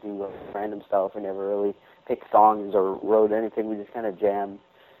kind of do random stuff. We never really picked songs or wrote anything. We just kind of jammed.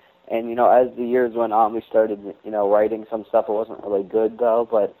 And, as the years went on, we started, writing some stuff. It wasn't really good, though.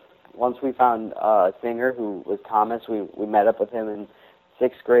 But once we found a singer who was Thomas, we met up with him in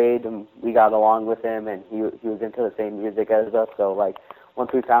sixth grade, and we got along with him, and he was into the same music as us. So,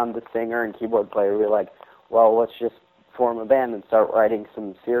 once we found the singer and keyboard player, we were like, well, let's just form a band and start writing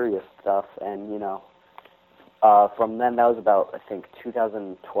some serious stuff. And, from then, that was about, I think,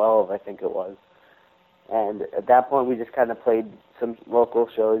 2012, I think it was. And at that point, we just kind of played some local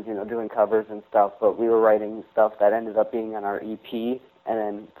shows, doing covers and stuff, but we were writing stuff that ended up being on our EP, and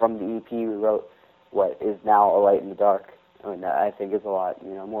then from the EP, we wrote what is now A Light in the Dark. I mean, that I think is a lot,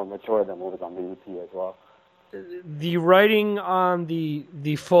 more mature than what was on the EP as well. The writing on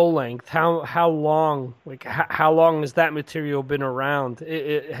the full length, how long has that material been around?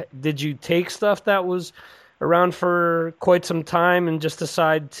 Did you take stuff that was around for quite some time and just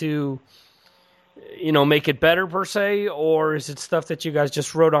decide to, make it better per se, or is it stuff that you guys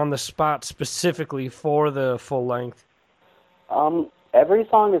just wrote on the spot specifically for the full length? Every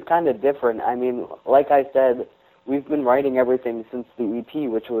song is kind of different. I mean, like I said, we've been writing everything since the EP,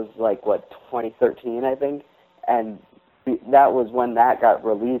 which was 2013, I think. And that was when that got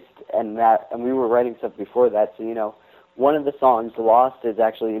released, and we were writing stuff before that. So, one of the songs, Lost, is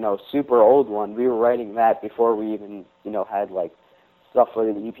actually, super old one. We were writing that before we even, had, stuff for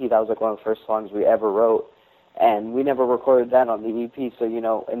the EP. That was, one of the first songs we ever wrote. And we never recorded that on the EP. So,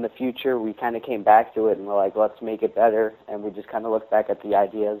 in the future, we kind of came back to it, and we're like, let's make it better. And we just kind of looked back at the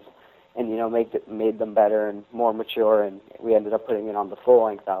ideas and, made them better and more mature, and we ended up putting it on the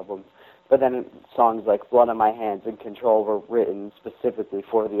full-length album. But then songs like Blood on My Hands and Control were written specifically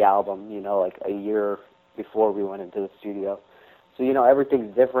for the album, a year before we went into the studio. So,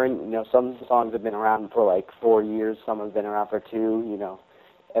 everything's different. Some songs have been around for 4 years, some have been around for 2,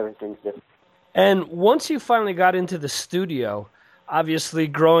 everything's different. And once you finally got into the studio, obviously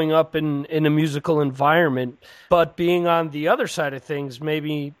growing up in a musical environment, but being on the other side of things,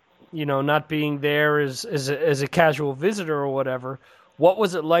 maybe, not being there as a casual visitor or whatever, what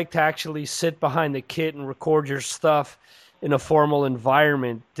was it like to actually sit behind the kit and record your stuff in a formal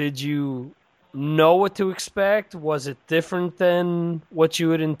environment? Did you know what to expect? Was it different than what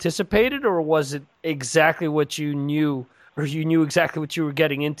you had anticipated, or was it exactly what you knew, or you knew exactly what you were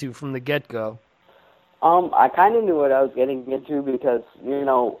getting into from the get-go? I kind of knew what I was getting into because,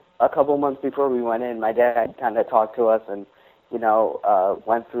 a couple months before we went in, my dad kind of talked to us and,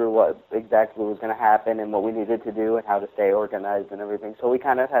 went through what exactly was going to happen and what we needed to do and how to stay organized and everything. So we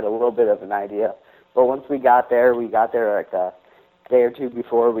kind of had a little bit of an idea. But once we got there a day or two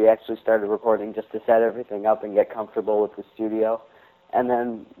before we actually started recording, just to set everything up and get comfortable with the studio. And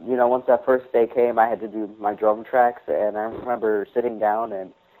then, once that first day came, I had to do my drum tracks, and I remember sitting down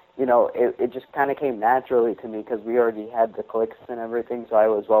and, it just kind of came naturally to me because we already had the clicks and everything, so I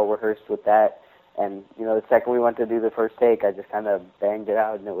was well rehearsed with that. And, the second we went to do the first take, I just kind of banged it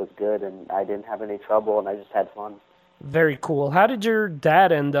out, and it was good, and I didn't have any trouble, and I just had fun. Very cool. How did your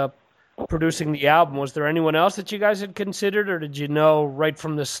dad end up producing the album? Was there anyone else that you guys had considered, or did you know right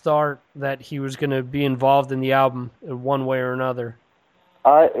from the start that he was going to be involved in the album in one way or another?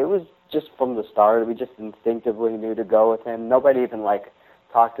 It was just from the start. We just instinctively knew to go with him. Nobody even,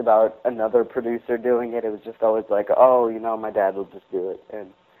 talked about another producer doing it. It was just always my dad will just do it. And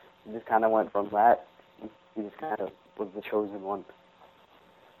we just kind of went from that. He just kind of was the chosen one.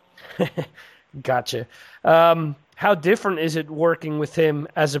 Gotcha. How different is it working with him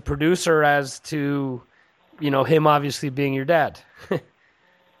as a producer as to, him obviously being your dad?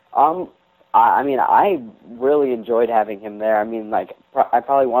 I really enjoyed having him there. I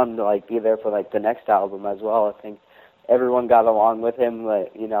probably wanted to be there for the next album as well. I think everyone got along with him.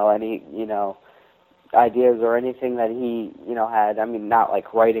 Any ideas or anything that he had.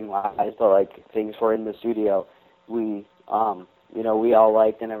 Not writing wise, but things for in the studio. We we all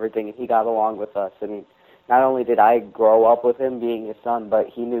liked and everything, and he got along with us. Not only did I grow up with him being his son, but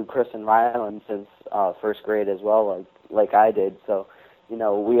he knew Chris and Ryland since first grade as well, like I did. So,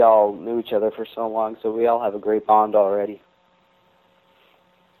 we all knew each other for so long, so we all have a great bond already.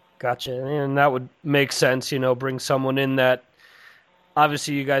 Gotcha. And that would make sense, bring someone in that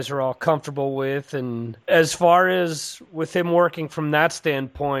obviously you guys are all comfortable with. And as far as with him working from that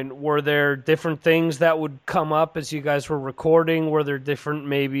standpoint, were there different things that would come up as you guys were recording? Were there different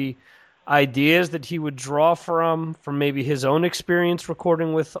maybe ideas that he would draw from maybe his own experience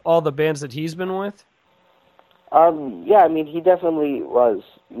recording with all the bands that he's been with? Yeah, I mean, he definitely was,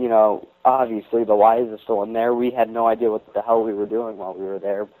 obviously the wisest one there. We had no idea what the hell we were doing while we were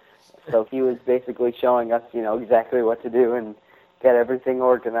there. So he was basically showing us, exactly what to do and get everything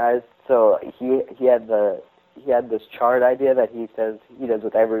organized. So he had this chart idea that he says he does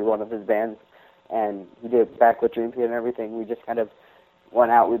with every one of his bands, and he did it back with Dream Theater and everything. We just kind of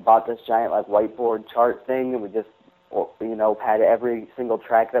went out, we bought this giant whiteboard chart thing, and we just had every single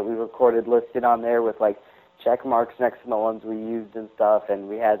track that we recorded listed on there with check marks next to the ones we used and stuff, and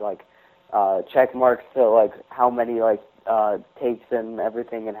we had check marks to how many takes and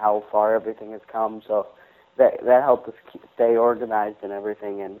everything and how far everything has come. So that helped us stay organized and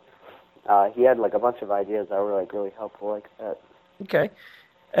everything, and he had a bunch of ideas that were really helpful like that. Okay.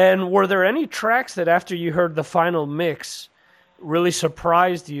 And were there any tracks that after you heard the final mix really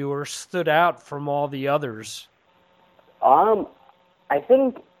surprised you or stood out from all the others? I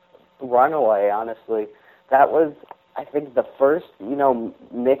think Runaway, honestly. That was, I think, the first,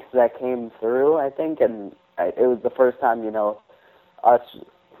 mix that came through, I think, and it was the first time,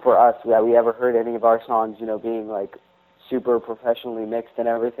 for us, that we ever heard any of our songs, being, super professionally mixed and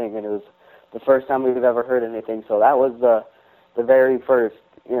everything, and it was the first time we've ever heard anything, so that was the very first,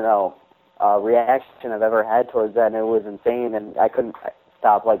 reaction I've ever had towards that, and it was insane, and I couldn't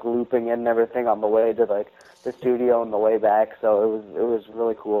stop, looping it and everything on the way to, the studio and the way back, so it was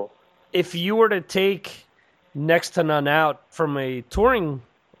really cool. If you were to take Next to None out from a touring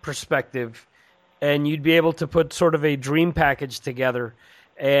perspective, and you'd be able to put sort of a dream package together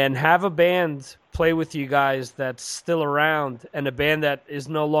and have a band play with you guys that's still around and a band that is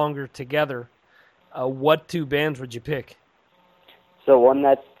no longer together, what two bands would you pick? So one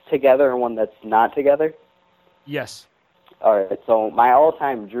that's together and one that's not together? Yes. All right, so my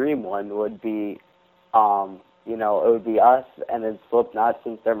all-time dream one would be, it would be us and then Slipknot,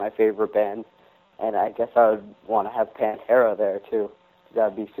 since they're my favorite band. And I guess I would want to have Pantera there, too.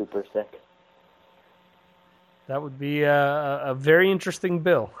 That would be super sick. That would be a very interesting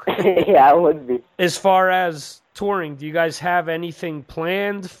bill. Yeah, it would be. As far as touring, do you guys have anything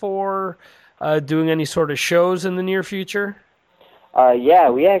planned for doing any sort of shows in the near future?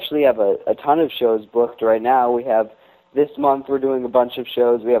 Yeah, we actually have a ton of shows booked right now. We have, this month we're doing a bunch of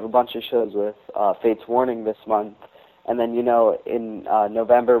shows. We have a bunch of shows with Fate's Warning this month. And then, in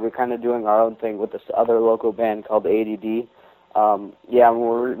November, we're kind of doing our own thing with this other local band called ADD.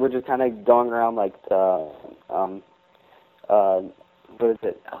 We're just kind of going around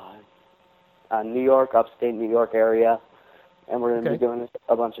New York, upstate New York area, and we're going to be doing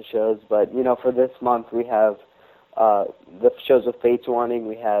a bunch of shows. But for this month, we have the shows with Fate's Warning.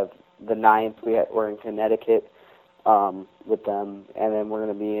 We have the 9th. We're in Connecticut with them, and then we're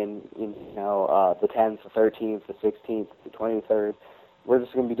going to be in the 10th, the 13th, the 16th, the 23rd. We're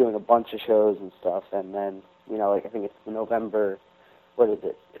just going to be doing a bunch of shows and stuff, and then I think it's November. What is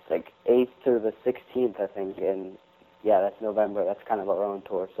it? It's 8th to the 16th, I think, and yeah, that's November. That's kind of our own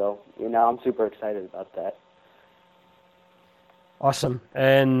tour, so I'm super excited about that. Awesome.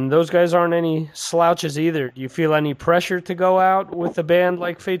 And those guys aren't any slouches either. Do you feel any pressure to go out with a band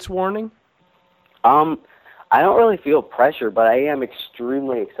like Fate's Warning? I don't really feel pressure, but I am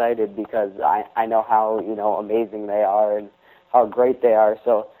extremely excited because I know how amazing they are and how great they are.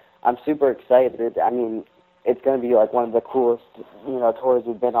 So I'm super excited. I mean, it's going to be one of the coolest tours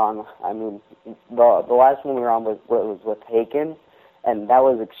we've been on. I mean, the last one we were on was with Haken, and that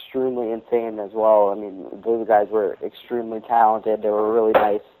was extremely insane as well. I mean, those guys were extremely talented. They were really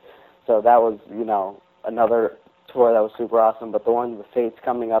nice. So that was another tour that was super awesome. But the one with Fate's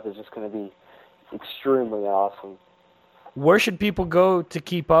coming up is just going to be extremely awesome. Where should people go to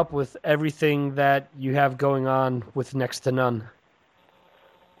keep up with everything that you have going on with Next to None?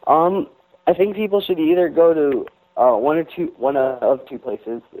 I think people should either go to one of two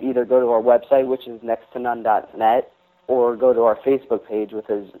places. Either go to our website, which is nexttonone.net, or go to our Facebook page,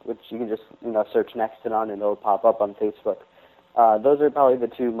 which you can just search Next to None and it'll pop up on Facebook. Those are probably the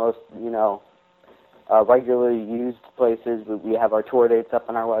two most regularly used places. We have our tour dates up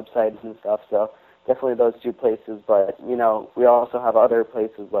on our websites and stuff, so definitely those two places. But we also have other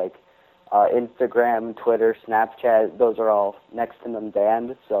places like Instagram, Twitter, Snapchat. Those are all Next to None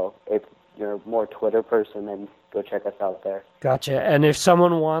band. So if you're a more Twitter person, then go check us out there. Gotcha. And if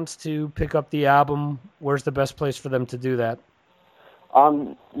someone wants to pick up the album, where's the best place for them to do that?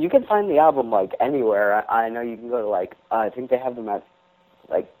 You can find the album anywhere. I know you can go to I think they have them at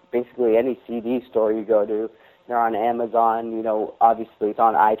basically any CD store you go to. They're on Amazon. Obviously it's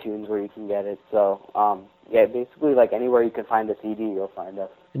on iTunes where you can get it. So basically anywhere you can find a CD, you'll find us.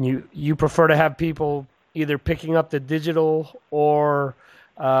 And you prefer to have people either picking up the digital or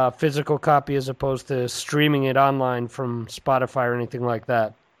physical copy as opposed to streaming it online from Spotify or anything like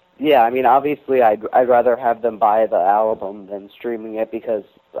that. Yeah, I mean, obviously, I'd rather have them buy the album than streaming it because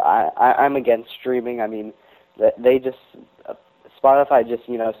I'm against streaming. I mean, they just Spotify just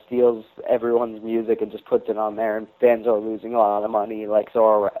steals everyone's music and just puts it on there, and bands are losing a lot of money. Like so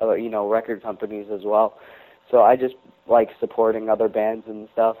are record companies as well. So I just like supporting other bands and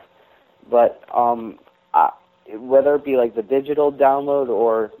stuff. But whether it be like the digital download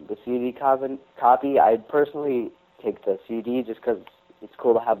or the CD copy, I'd personally take the CD just because it's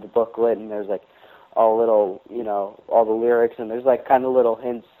cool to have the booklet and there's like all the lyrics and there's like kind of little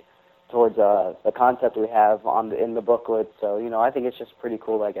hints towards the concept we have in the booklet. So I think it's just pretty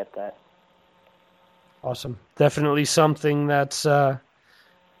cool I get that. Awesome. Definitely something that's that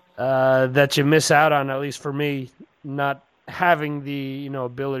you miss out on, at least for me, not having the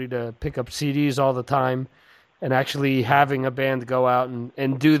ability to pick up CDs all the time, and actually having a band go out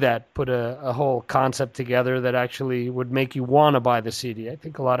and do that, put a whole concept together that actually would make you want to buy the CD. I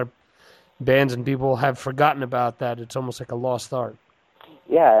think a lot of bands and people have forgotten about that. It's almost like a lost art.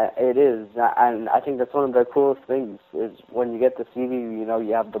 Yeah, it is, and I think that's one of the coolest things is when you get the CD,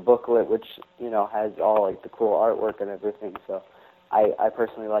 you have the booklet, which, has all like the cool artwork and everything, so I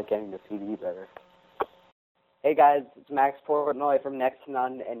personally like getting the CD better. Hey guys, it's Max Portnoy from Next to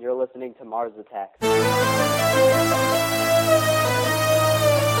None, and you're listening to Mars Attacks.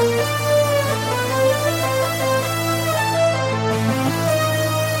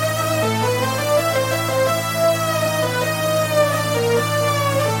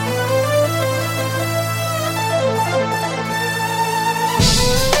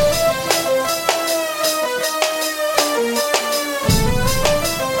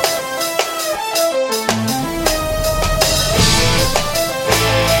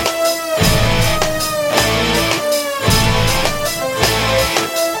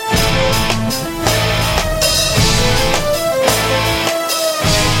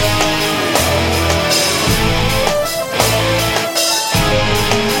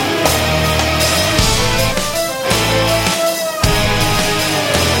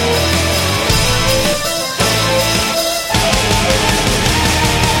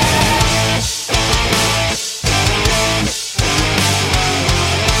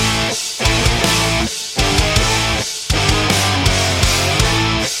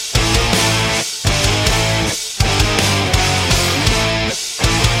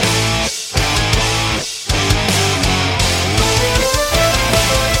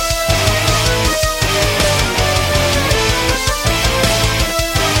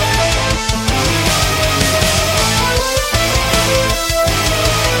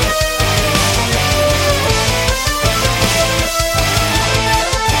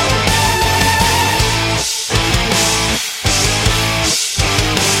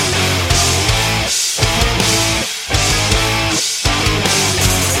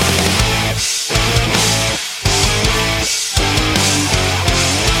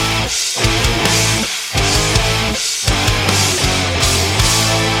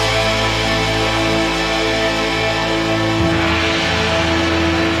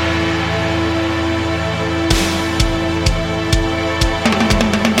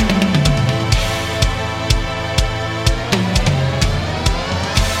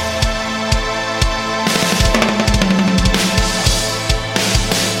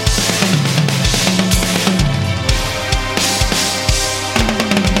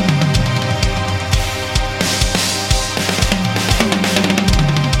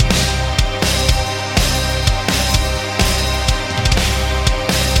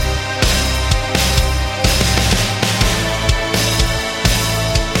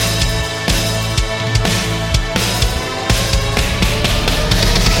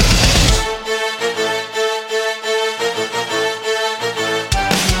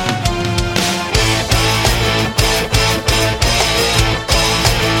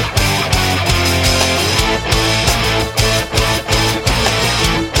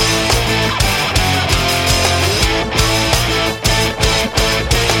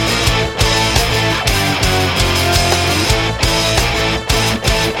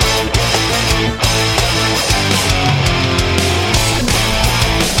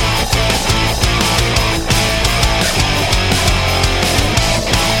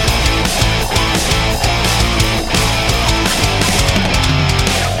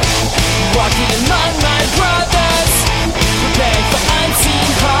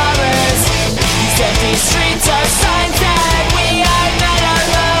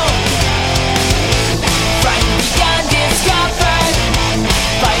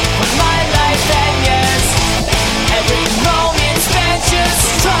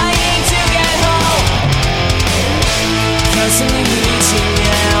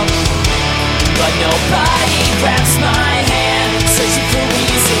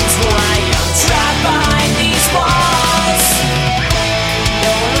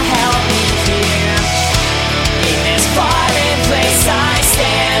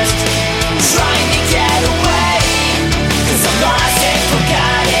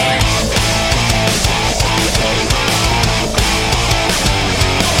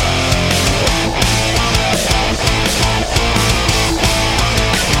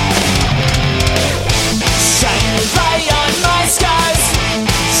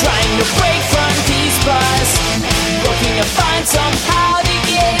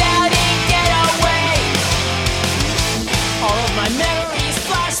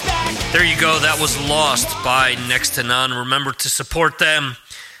 go. That was Lost by Next to None. Remember to support them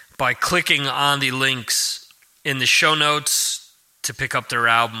by clicking on the links in the show notes to pick up their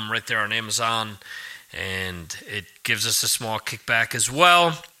album right there on Amazon. And it gives us a small kickback as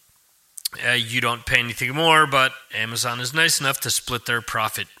well. You don't pay anything more, but Amazon is nice enough to split their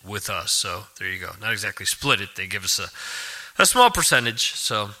profit with us. So there you go. Not exactly split it. They give us a small percentage.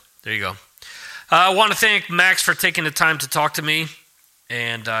 So there you go. I want to thank Max for taking the time to talk to me.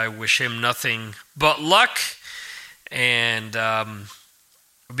 And I wish him nothing but luck. And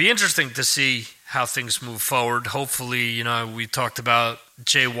it'll be interesting to see how things move forward. Hopefully, we talked about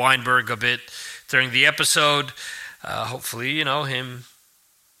Jay Weinberg a bit during the episode. Hopefully,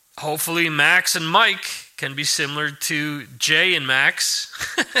 Hopefully Max and Mike can be similar to Jay and Max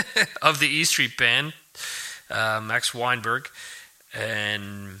of the E Street Band, Max Weinberg,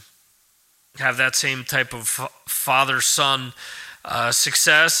 and have that same type of father-son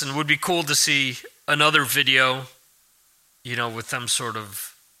success. And it would be cool to see another video, with them sort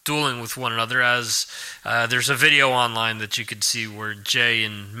of dueling with one another, as there's a video online that you could see where Jay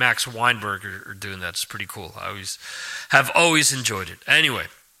and Max Weinberg are doing that. It's pretty cool. I have always enjoyed it. Anyway,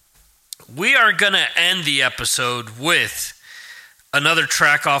 we are going to end the episode with another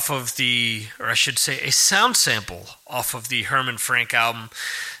track off of a sound sample off of the Herman Frank album.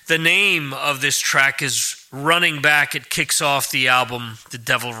 The name of this track is Running Back. It kicks off the album, The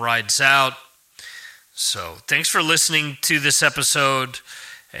Devil Rides Out. So thanks for listening to this episode,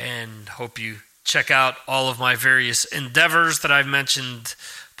 and hope you check out all of my various endeavors that I've mentioned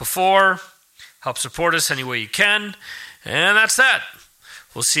before. Help support us any way you can. And that's that.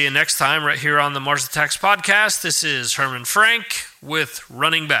 We'll see you next time right here on the Mars Attacks podcast. This is Herman Frank with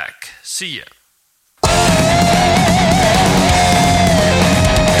Running Back. See ya.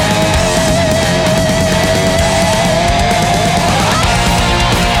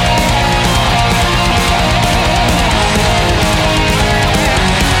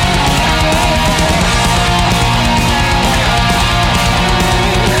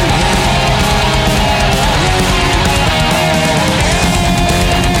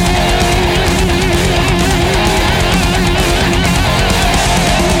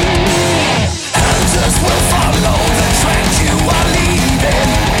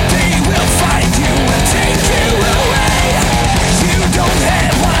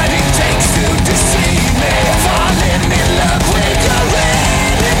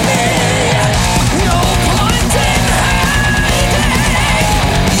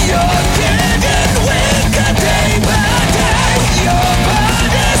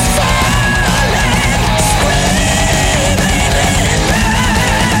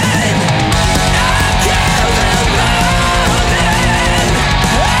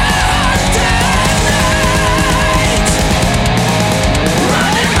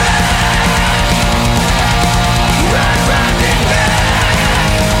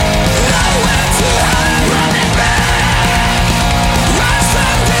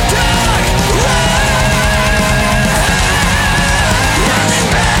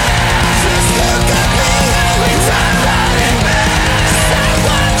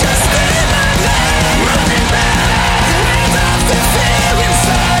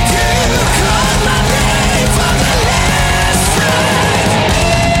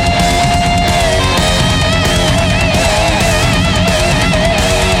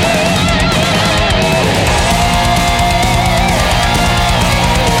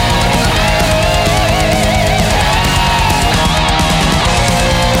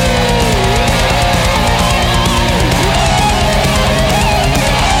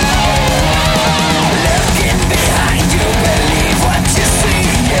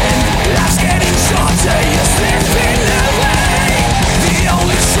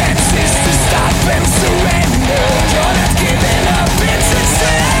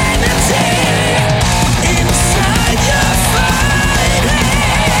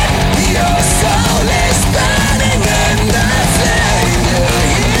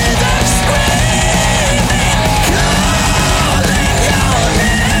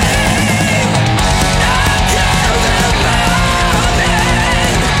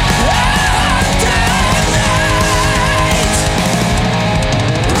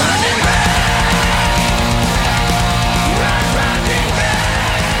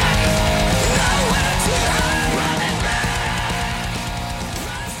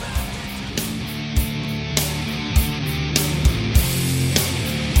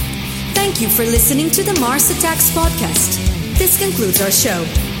 Thank you for listening to the Mars Attacks podcast. This concludes our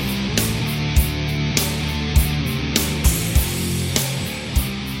show.